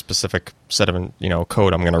this specific set of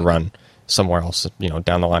code I'm going to run somewhere else,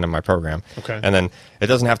 down the line in my program. Okay. And then it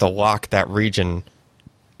doesn't have to lock that region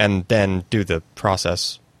and then do the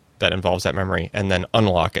process that involves that memory and then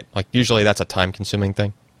unlock it. Like usually that's a time-consuming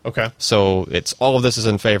thing. Okay. So it's all of this is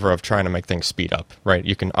in favor of trying to make things speed up, right?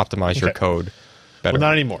 You can optimize your code better. Well,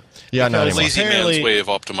 not anymore. Yeah, not Because anymore. Lazy apparently- man's way of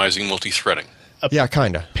optimizing multi-threading. Yeah,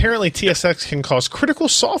 kind of. Apparently, TSX can cause critical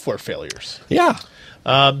software failures. Yeah.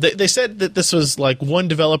 They said that this was like one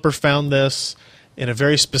developer found this in a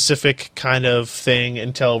very specific kind of thing.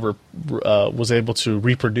 Intel was able to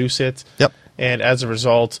reproduce it. Yep. And as a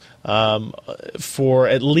result, for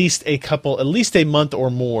at least a month or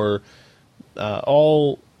more,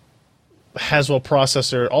 all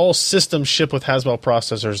systems shipped with Haswell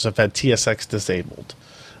processors have had TSX disabled.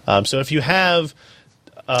 So if you have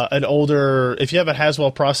a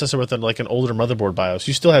Haswell processor with an older motherboard BIOS,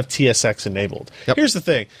 you still have TSX enabled. Yep. Here's the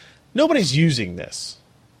thing: nobody's using this.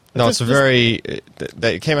 No,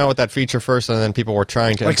 they came out with that feature first, and then people were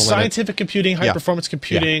trying to implement scientific computing, high performance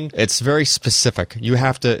computing. Yeah. It's very specific.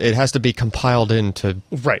 It has to be compiled into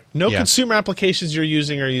Right. No consumer applications you're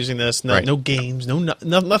using are using this. No games.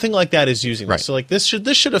 Nothing like that is using this. Right. So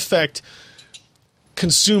this should affect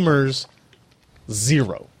consumers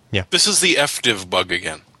zero. Yeah. This is the FDiv bug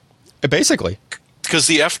again. Basically. Because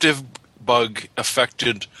the FDiv bug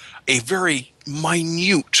affected a very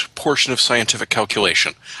minute portion of scientific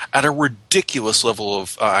calculation at a ridiculous level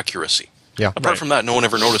of accuracy. Yeah. Apart from that, no one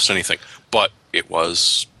ever noticed anything. But it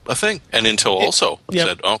was a thing. And Intel also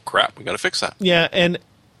said, oh, crap, we got to fix that. Yeah, and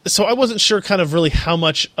so I wasn't sure kind of really how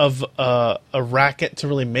much of a racket to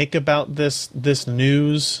really make about this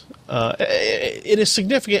news. It is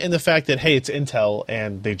significant in the fact that, hey, it's Intel,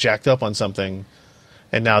 and they jacked up on something,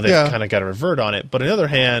 and now they've kind of got to revert on it. But on the other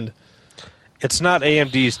hand, it's not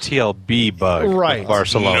AMD's TLB bug, right?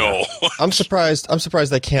 Barcelona. No. I'm surprised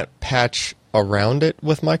they can't patch around it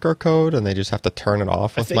with microcode, and they just have to turn it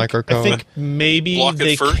off with microcode. I think maybe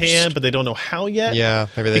they first. can, but they don't know how yet. Yeah,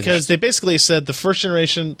 maybe because they basically said the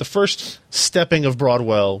first stepping of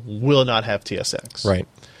Broadwell will not have TSX. Right.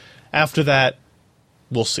 After that,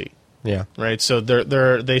 we'll see. Yeah. Right. So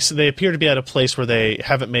they appear to be at a place where they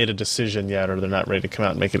haven't made a decision yet, or they're not ready to come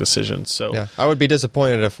out and make a decision. So yeah, I would be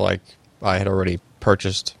disappointed if I had already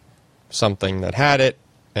purchased something that had it,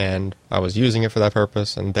 and I was using it for that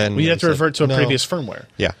purpose, and then you have to revert to a previous firmware.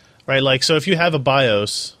 Yeah. Right. Like, so if you have a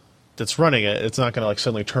BIOS that's running it, it's not going to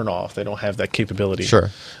suddenly turn off. They don't have that capability. Sure.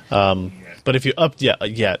 But if you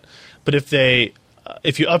But if you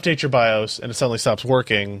update your BIOS and it suddenly stops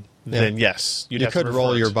working, then yes, you could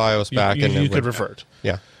roll your BIOS back, and you could revert.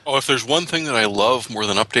 Yeah. Oh, if there's one thing that I love more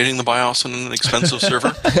than updating the BIOS on an expensive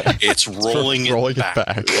server, it's rolling it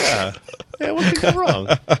back. Yeah. What could go wrong?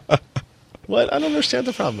 What? I don't understand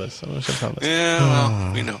the problem is. Yeah,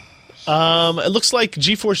 well, we know. It looks like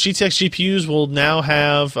GeForce GTX GPUs will now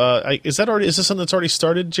have. Is this something that's already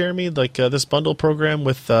started, Jeremy? Like this bundle program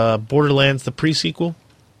with Borderlands, the pre-sequel?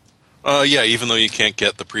 Yeah, even though you can't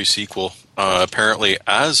get the pre-sequel, apparently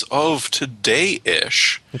as of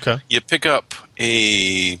today-ish, you pick up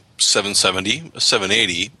a 770, a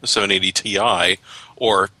 780, a 780 Ti,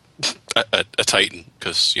 or a Titan,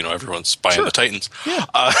 because everyone's buying the Titans. Yeah.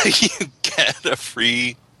 You get a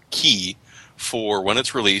free key for when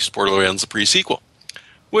it's released, Borderlands the pre-sequel,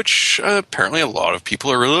 which apparently a lot of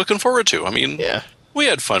people are really looking forward to. I mean, we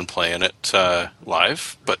had fun playing it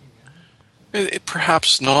live, but it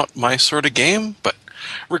perhaps not my sort of game. But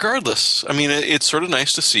regardless, I mean, it's sort of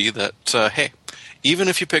nice to see that, hey, even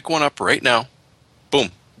if you pick one up right now,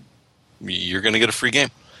 boom, you're going to get a free game.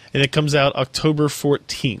 And it comes out October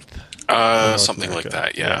 14th. Something like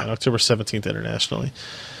that, yeah. And October 17th internationally.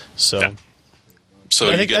 So... Yeah. So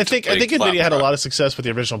I think NVIDIA had a lot of success with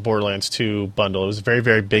the original Borderlands 2 bundle. It was a very,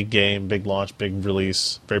 very big game, big launch, big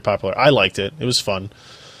release, very popular. I liked it. It was fun.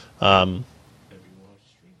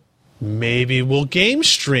 Maybe we'll game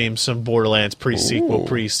stream some Borderlands pre-sequel,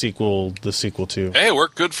 the sequel 2. Hey, it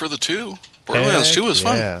worked good for the 2. Borderlands 2 was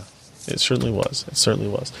fun. Yeah, it certainly was.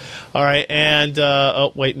 All right, and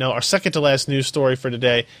our second to last news story for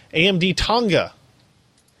today, AMD Tonga.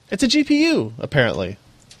 It's a GPU, apparently.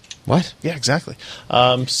 What? Yeah, exactly.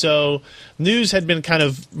 So rumors had been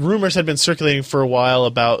circulating for a while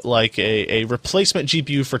about like a replacement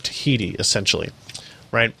GPU for Tahiti, essentially,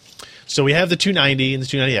 right? So we have the 290 and the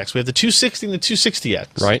 290X. We have the 260 and the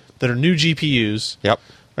 260X, right? That are new GPUs. Yep.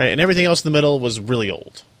 Right, and everything else in the middle was really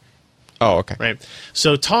old. Oh, okay. Right.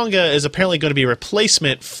 So Tonga is apparently going to be a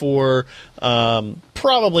replacement for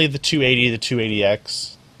probably the 280, the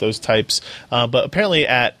 280X, those types. But apparently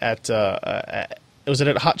was it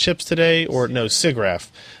at Hot Chips today or no, SIGGRAPH?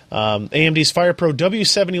 AMD's FirePro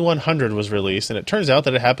W7100 was released, and it turns out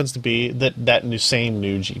that it happens to be same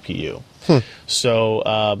new GPU. So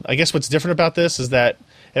I guess what's different about this is that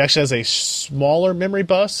it actually has a smaller memory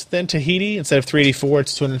bus than Tahiti. Instead of 384,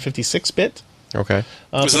 it's 256-bit. Okay.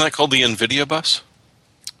 Isn't that called the NVIDIA bus?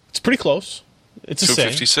 It's pretty close. It's the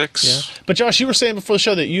same. 256? Yeah. But Josh, you were saying before the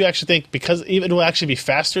show that you actually think because it will actually be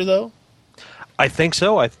faster, though? I think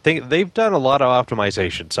so. I think they've done a lot of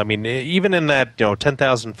optimizations. I mean, even in that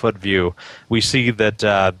 10,000-foot view, we see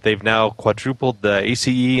that they've now quadrupled the ACE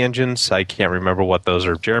engines. I can't remember what those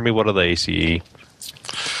are. Jeremy, what are the ACE?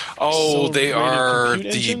 Oh, they are the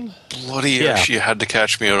engine? bloody... Yeah. You had to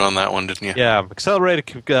catch me out on that one, didn't you? Yeah, accelerated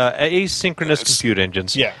asynchronous compute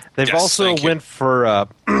engines. Yeah. They've also went for,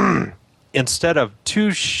 instead of 2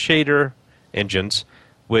 shader engines,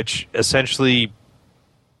 which essentially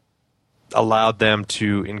allowed them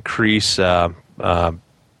to increase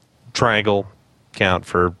triangle count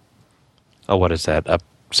for, what is that?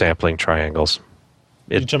 Sampling triangles.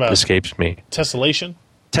 It escapes me. Tessellation?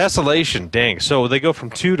 Tessellation, dang. So they go from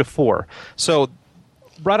 2 to 4. So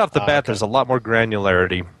right off the bat, there's a lot more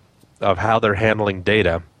granularity of how they're handling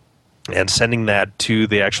data and sending that to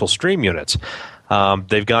the actual stream units.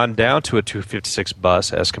 They've gone down to a 256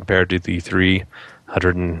 bus as compared to the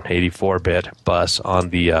 384-bit bus on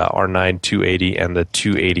the R9 280 and the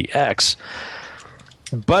 280X.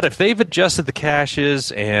 But if they've adjusted the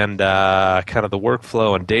caches and kind of the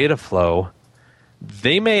workflow and data flow,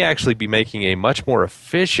 they may actually be making a much more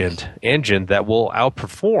efficient engine that will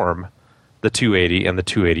outperform the 280 and the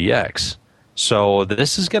 280X. So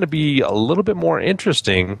this is going to be a little bit more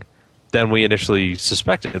interesting than we initially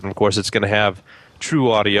suspected. And of course, it's going to have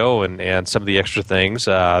true audio and some of the extra things,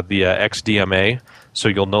 the XDMA, so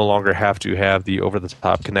you'll no longer have to have the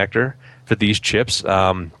over-the-top connector for these chips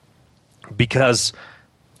because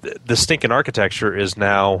the stinking architecture is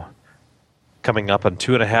now coming up on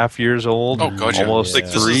 2.5 years old. Oh, God, almost like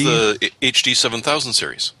 3. This is the HD 7000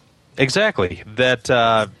 series. Exactly.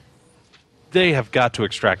 That they have got to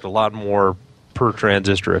extract a lot more per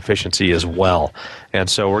transistor efficiency as well. And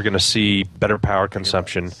so we're going to see better power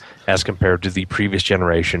consumption as compared to the previous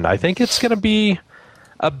generation. I think it's going to be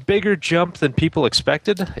a bigger jump than people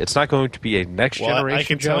expected. It's not going to be a next generation I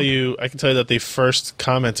can jump. tell you that the first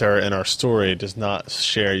commenter in our story does not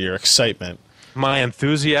share your excitement. My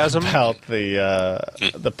enthusiasm about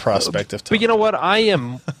the prospect of time. But you know what? I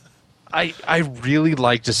really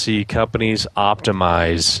like to see companies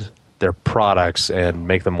optimize their products and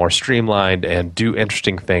make them more streamlined and do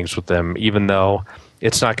interesting things with them, even though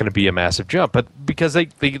it's not going to be a massive jump. But because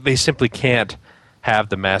they simply can't have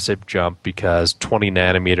the massive jump because 20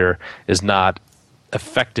 nanometer is not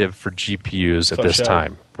effective for GPUs at this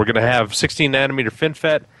time. We're going to have 16 nanometer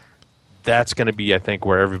FinFET. That's going to be, I think,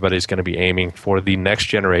 where everybody's going to be aiming for the next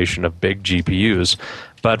generation of big GPUs.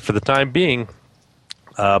 But for the time being,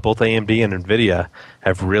 both AMD and NVIDIA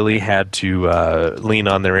have really had to lean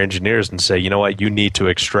on their engineers and say, you know what, you need to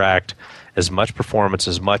extract as much performance,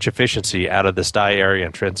 as much efficiency out of this die area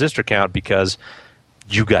and transistor count because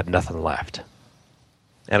you got nothing left.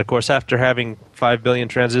 And, of course, after having 5 billion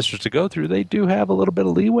transistors to go through, they do have a little bit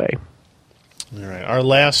of leeway. All right. Our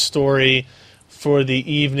last story for the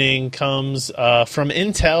evening comes from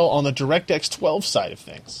Intel on the DirectX 12 side of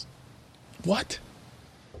things. What?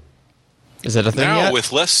 Is it a thing now yet?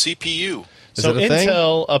 with less CPU. So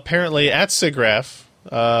Intel apparently at SIGGRAPH,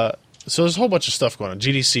 so there's a whole bunch of stuff going on.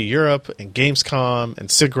 GDC Europe and Gamescom and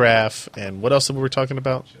SIGGRAPH and what else were we talking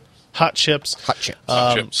about? Hot chips. Hot chips.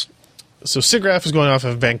 Hot chips. So SIGGRAPH is going off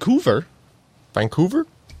in Vancouver. Vancouver?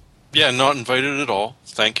 Yeah, not invited at all.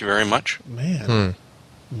 Thank you very much.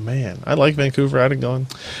 Man, I like Vancouver. I'd have gone.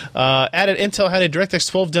 Added Intel had a DirectX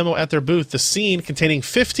 12 demo at their booth. The scene containing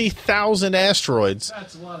 50,000 asteroids.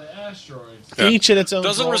 That's a lot of asteroids. Each in its own.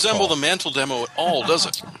 Doesn't resemble the Mantle demo at all, does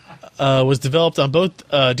it? Was developed on both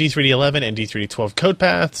D3D11 and D3D12 code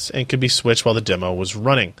paths and could be switched while the demo was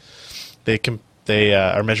running. They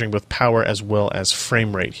are measuring both power as well as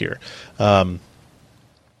frame rate here. Well,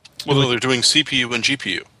 no, they're doing CPU and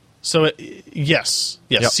GPU. So, yes,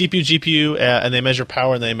 Yep. CPU, GPU, and they measure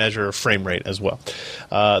power and they measure frame rate as well.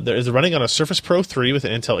 They're running on a Surface Pro 3 with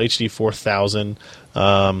an Intel HD 4000.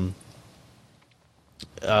 The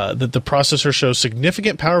processor shows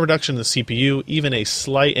significant power reduction in the CPU, even a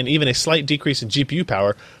slight decrease in GPU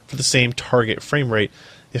power for the same target frame rate.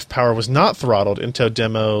 If power was not throttled,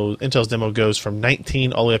 Intel's demo goes from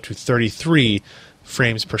 19 all the way up to 33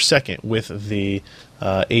 frames per second with the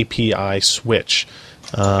API switch.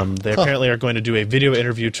 They apparently are going to do a video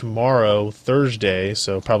interview tomorrow, Thursday,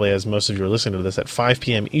 so probably as most of you are listening to this, at 5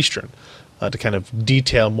 p.m. Eastern, to kind of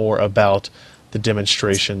detail more about the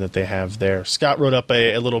demonstration that they have there. Scott wrote up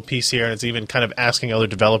a little piece here, and it's even kind of asking other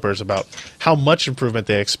developers about how much improvement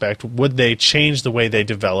they expect. Would they change the way they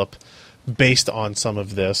develop based on some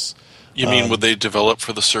of this? You mean would they develop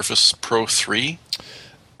for the Surface Pro 3?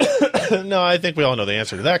 No, I think we all know the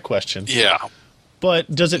answer to that question. Yeah.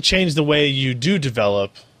 But does it change the way you do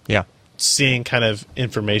develop Yeah. seeing kind of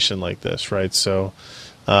information like this, right? So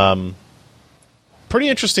pretty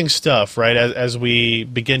interesting stuff, right, as we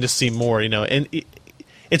begin to see more, and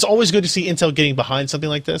it's always good to see Intel getting behind something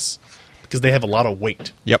like this because they have a lot of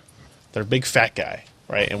weight. Yep. They're a big fat guy,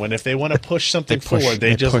 right? And if they want to push something They push- forward,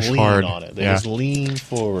 they they just push lean hard. on it. They Yeah. just lean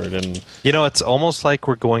forward. And It's almost like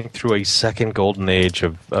we're going through a second golden age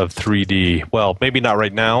of 3D. Well, maybe not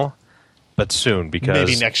right now, but soon, because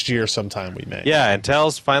maybe next year sometime we may. Yeah,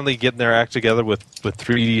 Intel's finally getting their act together with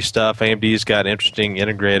 3D stuff. AMD's got interesting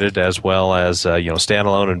integrated as well as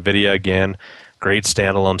standalone NVIDIA again. Great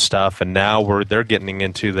standalone stuff, and now they're getting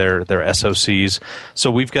into their SoCs. So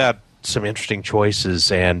we've got some interesting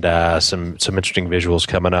choices and some interesting visuals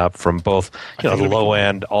coming up from both the low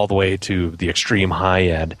end all the way to the extreme high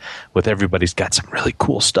end. With everybody's got some really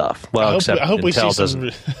cool stuff. Well, I hope we see Intel some.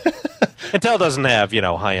 doesn't. Intel doesn't have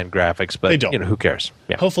high end graphics, but They don't. who cares?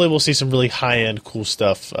 Yeah. Hopefully we'll see some really high-end cool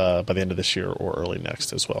stuff by the end of this year or early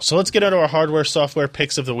next as well. So let's get into our hardware, software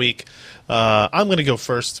picks of the week. I'm going to go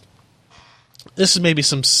first. This is maybe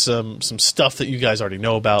some stuff that you guys already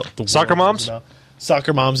know about. The Soccer world Moms? knows about.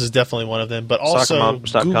 Soccer Moms is definitely one of them, but also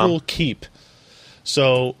SoccerMoms.com. Google Keep.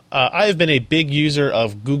 So I have been a big user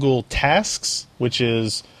of Google Tasks, which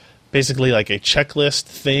is basically like a checklist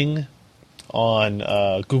thing on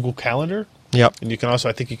Google Calendar. Yep. And you can also,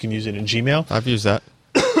 I think you can use it in Gmail. I've used that.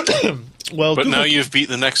 Well, But Google now you've beat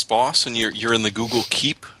the next boss, and you're in the Google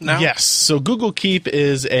Keep now. Yes. So Google Keep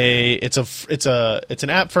is an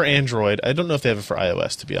app for Android. I don't know if they have it for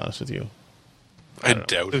iOS, to be honest with you. I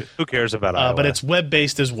doubt it. Who cares about iOS? But it's web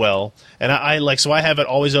based as well, and I have it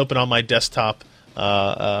always open on my desktop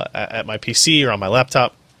at my PC or on my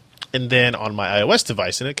laptop, and then on my iOS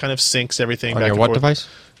device, and it kind of syncs everything. On back your and what forth. device?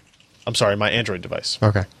 I'm sorry, my Android device.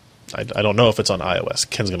 Okay. I don't know if it's on iOS.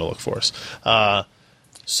 Ken's going to look for us.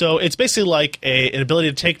 So it's basically like an ability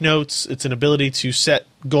to take notes. It's an ability to set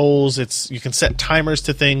goals. You can set timers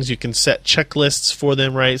to things. You can set checklists for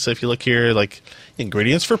them, right? So if you look here, like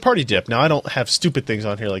ingredients for party dip. Now, I don't have stupid things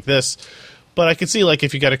on here like this, but I can see like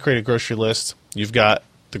if you got to create a grocery list, you've got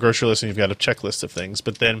the grocery list and you've got a checklist of things.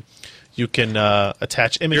 But then You can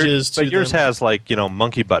attach images to But yours them. has, like,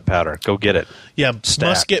 monkey butt powder. Go get it. Yeah, Stat.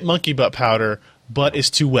 must get monkey butt powder, but it's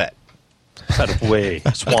too wet. Way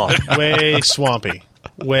swamp. Way swampy.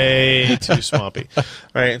 Way too swampy.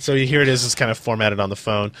 Right, so here it is. It's kind of formatted on the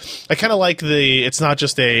phone. I kind of like it's not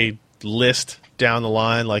just a list down the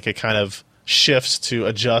line. Like, it kind of shifts to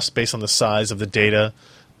adjust based on the size of the data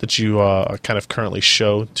that you kind of currently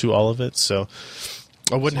show to all of it. So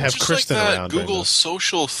I wouldn't have just Kristen like that around. Google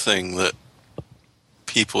social thing that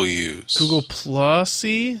people use. Google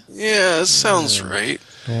Plus-y? Yeah, it sounds right.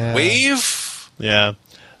 Yeah. Wave? Yeah.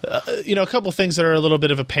 A couple of things that are a little bit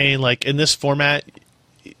of a pain. Like, in this format,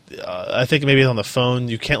 I think maybe on the phone,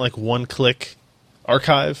 you can't, like, one-click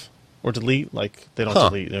archive or delete. Like, they don't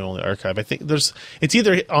delete, they only archive. I think it's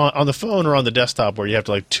either on the phone or on the desktop where you have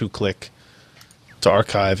to, like, two-click to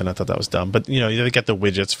archive, and I thought that was dumb. But, they got the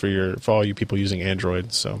widgets for all you people using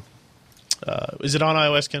Android. So, is it on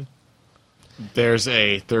iOS, Ken? There's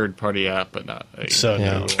a third-party app, but not a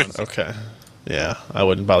No. Okay. Yeah, I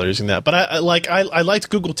wouldn't bother using that. But I liked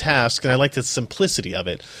Google Tasks, and I liked the simplicity of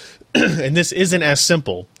it. And this isn't as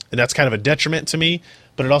simple, and that's kind of a detriment to me.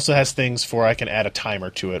 But it also has things for I can add a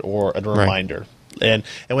timer to it or a reminder. And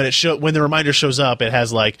when the reminder shows up, it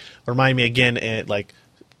has like remind me again and like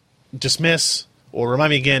dismiss or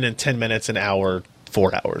remind me again in 10 minutes, an hour,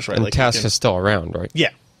 4 hours. Right? And like, Tasks is still around, right?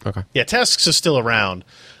 Yeah. Okay. Yeah, Tasks is still around.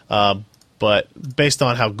 But based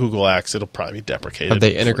on how Google acts, it'll probably be deprecated. Have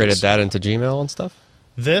they integrated that into Gmail and stuff?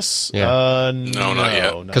 This? No, not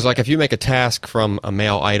yet. Because like if you make a task from a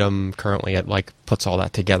mail item, currently it like puts all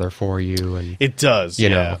that together for you, and It does, you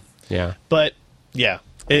yeah. know, yeah. But, yeah,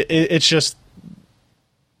 it's just...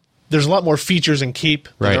 There's a lot more features in Keep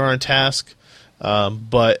than there are in Task,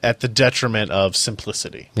 but at the detriment of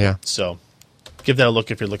simplicity. Yeah. So, give that a look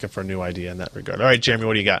if you're looking for a new idea in that regard. All right, Jeremy,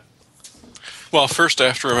 what do you got? Well, first I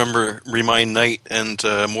have to remind Knight and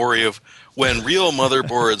Maury of when real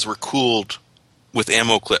motherboards were cooled with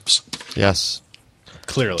ammo clips. Yes.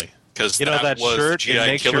 Clearly. Because that was shirt, GI it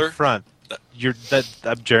makes Killer. your front.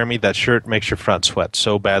 Jeremy, that shirt makes your front sweat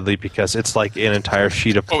so badly because it's like an entire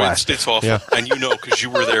sheet of Oh, plastic. it's awful. Yeah. And you know because you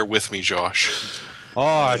were there with me, Josh.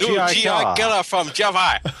 Oh, New GI Killer from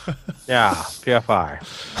GFI. Yeah,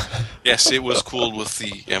 PFI. Yes, it was cooled with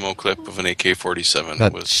the ammo clip of an AK-47.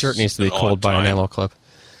 That shirt needs to be cooled by an ammo clip.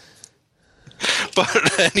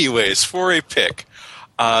 But anyways, for a pick,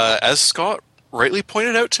 as Scott rightly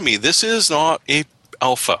pointed out to me, this is not a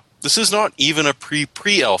alpha. This is not even a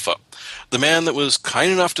pre-alpha. The man that was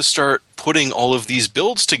kind enough to start putting all of these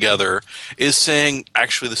builds together is saying,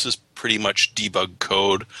 actually, this is pretty much debug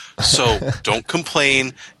code, so don't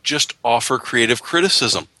complain, just offer creative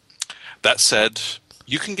criticism. That said,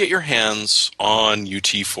 you can get your hands on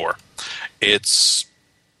UT4. It's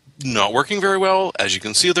not working very well. As you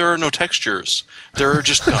can see, there are no textures. There are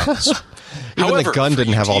just guns. Even However, the gun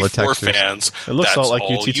didn't have all the UT4 textures. fans, It looks that's all like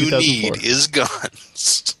all UT you 2004. need is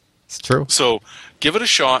guns. It's true. So give it a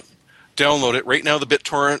shot. Download it. Right now, the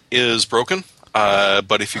BitTorrent is broken.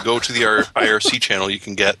 But if you go to the IRC channel, you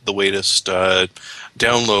can get the latest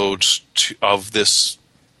downloads of this.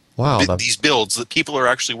 Wow. These builds that people are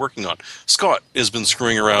actually working on. Scott has been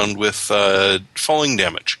screwing around with falling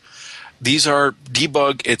damage. These are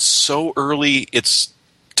debug. It's so early. It's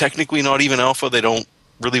technically not even alpha. They don't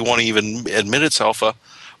really want to even admit it's alpha.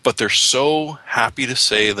 But they're so happy to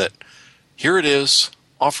say that here it is.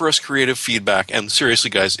 Offer us creative feedback. And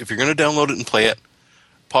seriously, guys, if you're going to download it and play it,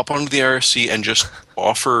 pop onto the IRC and just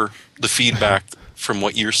offer the feedback from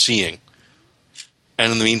what you're seeing.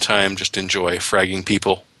 And in the meantime, just enjoy fragging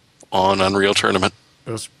people on Unreal Tournament.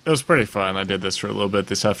 It was pretty fun. I did this for a little bit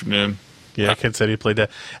this afternoon. Yeah, Ken said he played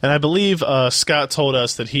that. And I believe Scott told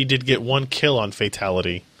us that he did get one kill on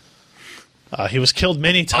Fatality. He was killed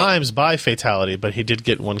many times by Fatality, but he did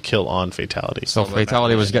get one kill on Fatality. So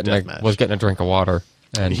Fatality was getting a drink of water.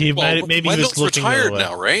 And Maybe he was looking retired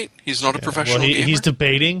now, right? He's not a professional gamer. He's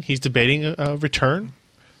debating a return.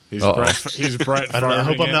 He's bright. I don't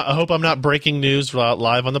know. I hope I'm not breaking news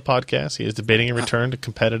live on the podcast. He is debating a return to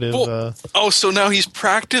competitive. So now he's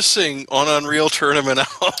practicing on Unreal Tournament.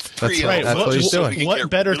 That's right. That's what he's doing. What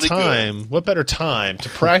better time to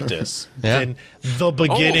practice than the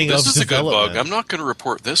beginning of this is development? a good bug. I'm not going to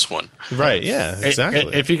report this one. Right? Yeah.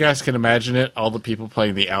 Exactly. If you guys can imagine it, all the people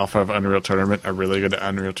playing the alpha of Unreal Tournament are really good at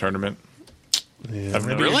Unreal Tournament. Yeah,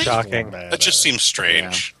 Really? Shocking. That just seems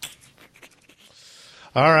strange.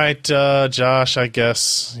 All right, Josh. I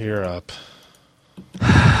guess you're up.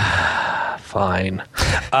 Fine.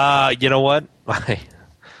 You know what? I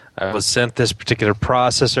was sent this particular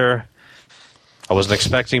processor. I wasn't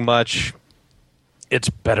expecting much. it's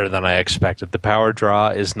better than I expected. The power draw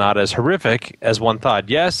is not as horrific as one thought.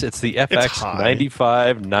 Yes, it's the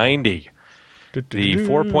FX9590. The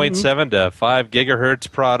 4.7 to 5 gigahertz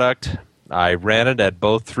product. I ran it at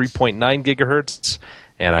both 3.9 gigahertz,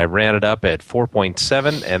 and I ran it up at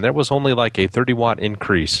 4.7, and there was only like a 30-watt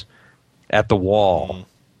increase at the wall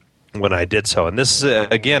when I did so. And this is,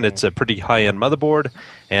 again, it's a pretty high-end motherboard,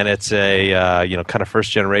 and it's a kind of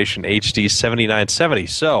first-generation HD 7970.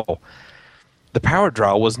 So the power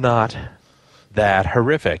draw was not that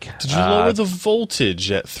horrific. Did you lower the voltage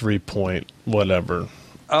at 3 point whatever?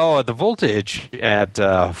 Oh, the voltage at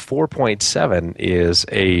 4.7 is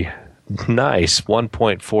a nice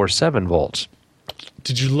 1.47 volts.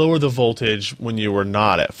 Did you lower the voltage when you were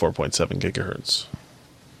not at 4.7 gigahertz?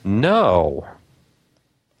 No.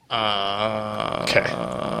 Okay.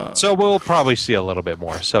 So we'll probably see a little bit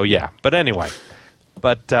more. So, yeah. But anyway.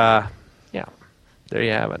 But, yeah. There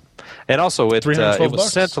you have it. And also, it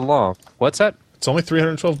was sent along. What's that? It's only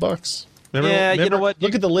 $312. Remember, you know what?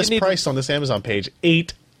 Look at the list price on this Amazon page.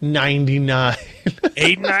 $8.99.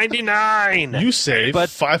 $8.99. You save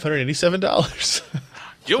 $587.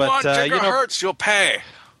 You want gigahertz, you'll pay.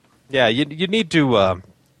 Yeah, you need to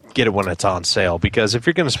get it when it's on sale, because if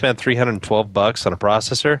you're going to spend $312 on a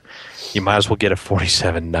processor, you might as well get a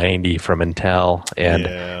 4790 from Intel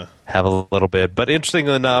and have a little bit. But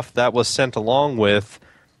interestingly enough, that was sent along with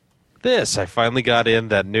this. I finally got in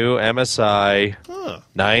that new MSI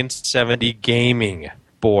 970 gaming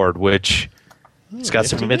board, which it's got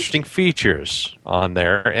some interesting features on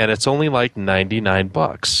there, and it's only like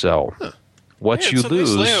 $99. So what you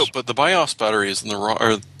lose, nice layout, but the BIOS battery is in the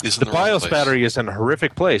wrong. The BIOS battery is in a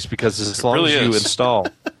horrific place, because as long as you install,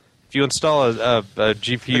 if you install a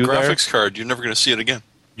GPU, graphics card, you're never going to see it again.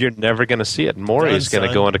 You're never going to see it. Maury is going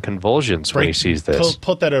to go into convulsions when he sees this.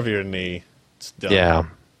 Put that over your knee. It's dumb. Yeah,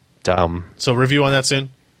 dumb. So review on that soon?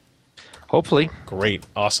 Hopefully. Great.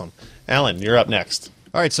 Awesome. Alan, you're up next.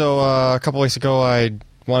 All right, so a couple weeks ago, I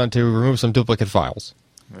wanted to remove some duplicate files.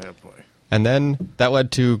 Oh, boy. And then that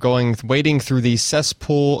led to wading through the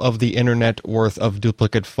cesspool of the internet worth of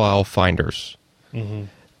duplicate file finders. Mm-hmm.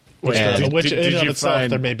 Which in of itself,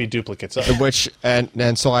 there may be duplicates of. So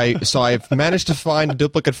I've managed to find a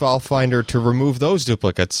duplicate file finder to remove those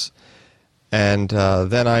duplicates, and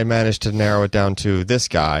then I managed to narrow it down to this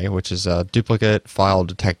guy, which is a duplicate file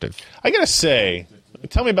detective. I gotta say,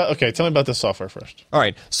 tell me about this software first. All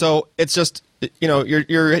right, so it's just,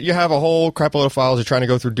 you have a whole crap load of files. You're trying to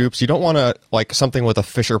go through dupes. You don't want to like something with a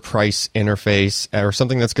Fisher-Price interface or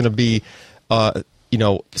something that's going to be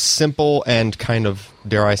simple and kind of,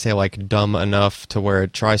 dare I say, like dumb enough to where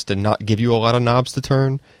it tries to not give you a lot of knobs to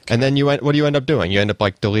turn. Okay. And then what do you end up doing? You end up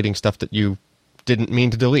like deleting stuff that you didn't mean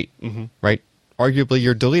to delete, right? Arguably,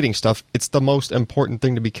 you're deleting stuff. It's the most important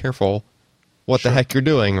thing to be careful what the heck you're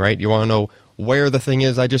doing, right? You want to know where the thing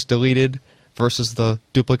is I just deleted versus the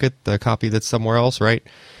duplicate, the copy that's somewhere else, right?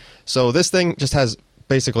 So this thing just has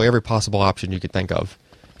basically every possible option you could think of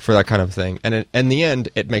for that kind of thing. And in the end,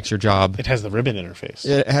 it makes your job... It has the ribbon interface.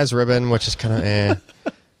 It has ribbon, which is kind of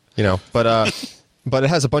but it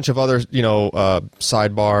has a bunch of other,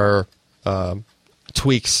 sidebar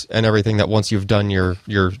tweaks and everything that once you've done your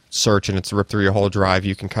search and it's ripped through your whole drive,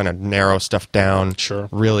 you can kind of narrow stuff down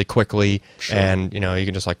really quickly. Sure. And, you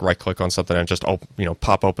can just like right-click on something and just,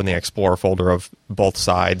 pop open the Explorer folder of both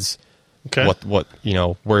sides. Okay. What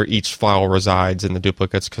where each file resides in the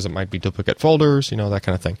duplicates, because it might be duplicate folders, that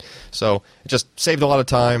kind of thing. So it just saved a lot of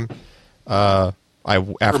time.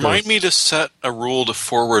 Remind me to set a rule to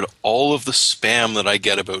forward all of the spam that I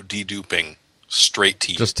get about deduping straight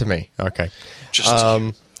to you. Just to me, okay.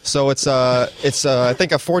 So it's I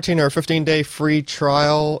think a 14 or 15-day free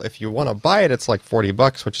trial. If you want to buy it, it's like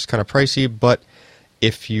 $40, which is kind of pricey. But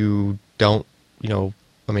if you don't,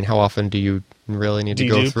 how often do you really need to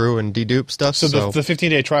go through and dedupe stuff? So the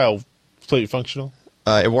 15-day trial completely functional?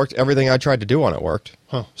 It worked. Everything I tried to do on it worked.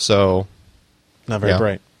 Huh. So not very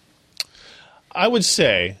bright. I would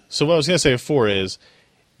say, so what I was going to say before is,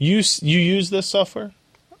 you use this software?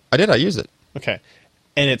 I did. I use it. Okay.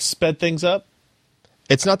 And it sped things up?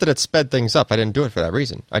 It's not that it sped things up. I didn't do it for that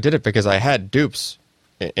reason. I did it because I had dupes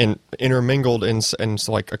intermingled in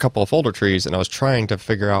like a couple of folder trees, and I was trying to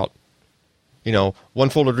figure out, one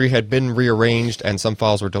folder tree had been rearranged and some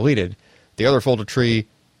files were deleted. The other folder tree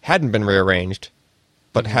hadn't been rearranged,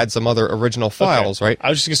 but had some other original files, right? I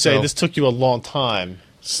was just going to say, this took you a long time.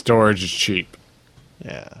 Storage is cheap.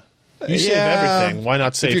 Yeah. You save everything. Why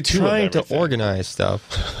not save two of everything? If you're trying to organize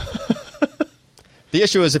stuff... The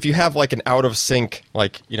issue is if you have like an out of sync,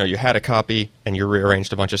 like, you had a copy and you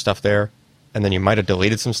rearranged a bunch of stuff there, and then you might have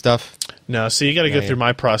deleted some stuff. No, so you got to go through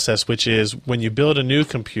my process, which is when you build a new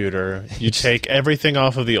computer, you take everything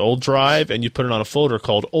off of the old drive and you put it on a folder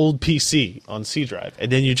called Old PC on C drive, and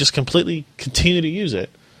then you just completely continue to use it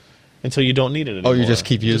until you don't need it anymore. Oh, you just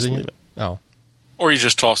keep using it? Oh. Or you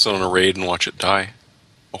just toss it on a RAID and watch it die.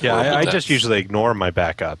 Yeah, I just usually ignore my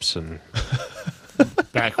backups and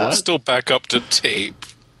still back up to tape.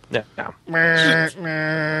 Yeah. That's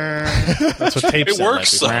what tape It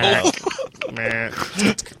works though.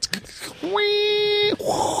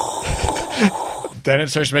 Then it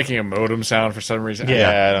starts making a modem sound for some reason.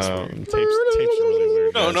 Yeah, I don't know. Tape's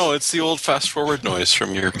really weird. No, it's the old fast forward noise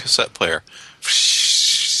from your cassette player.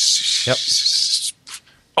 Yep.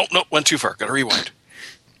 Oh no, went too far. Gotta rewind.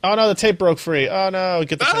 Oh no, the tape broke free. Oh no,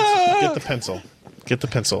 get the pencil. Get the pencil. Get the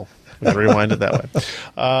pencil. Rewind it that way.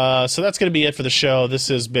 So that's going to be it for the show. This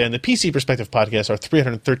has been the PC Perspective Podcast, our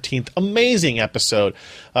 313th amazing episode.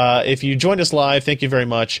 If you joined us live, thank you very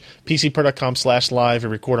much. PCPer.com/live. We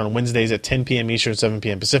record on Wednesdays at 10 p.m. Eastern, 7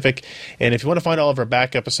 p.m. Pacific. And if you want to find all of our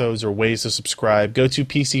back episodes or ways to subscribe, go to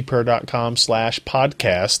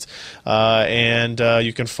PCPer.com/podcast. And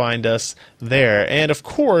you can find us there. And of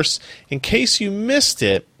course, in case you missed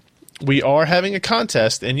it, we are having a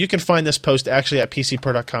contest, and you can find this post actually at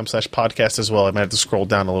PCPer.com/podcast as well. I might have to scroll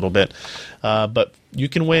down a little bit. But you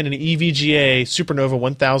can win an EVGA Supernova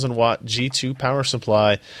 1000 watt G2 power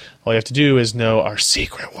supply. All you have to do is know our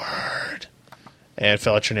secret word and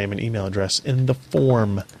fill out your name and email address in the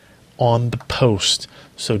form on the post.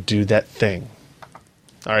 So do that thing.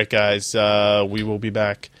 All right, guys, we will be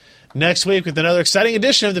back next week with another exciting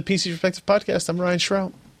edition of the PC Perspective Podcast. I'm Ryan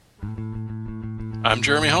Shrout. I'm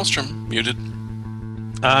Jeremy Hellstrom, muted.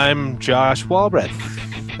 I'm Josh Walbreath.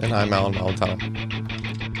 And I'm Alan Malentano.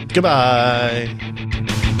 Goodbye.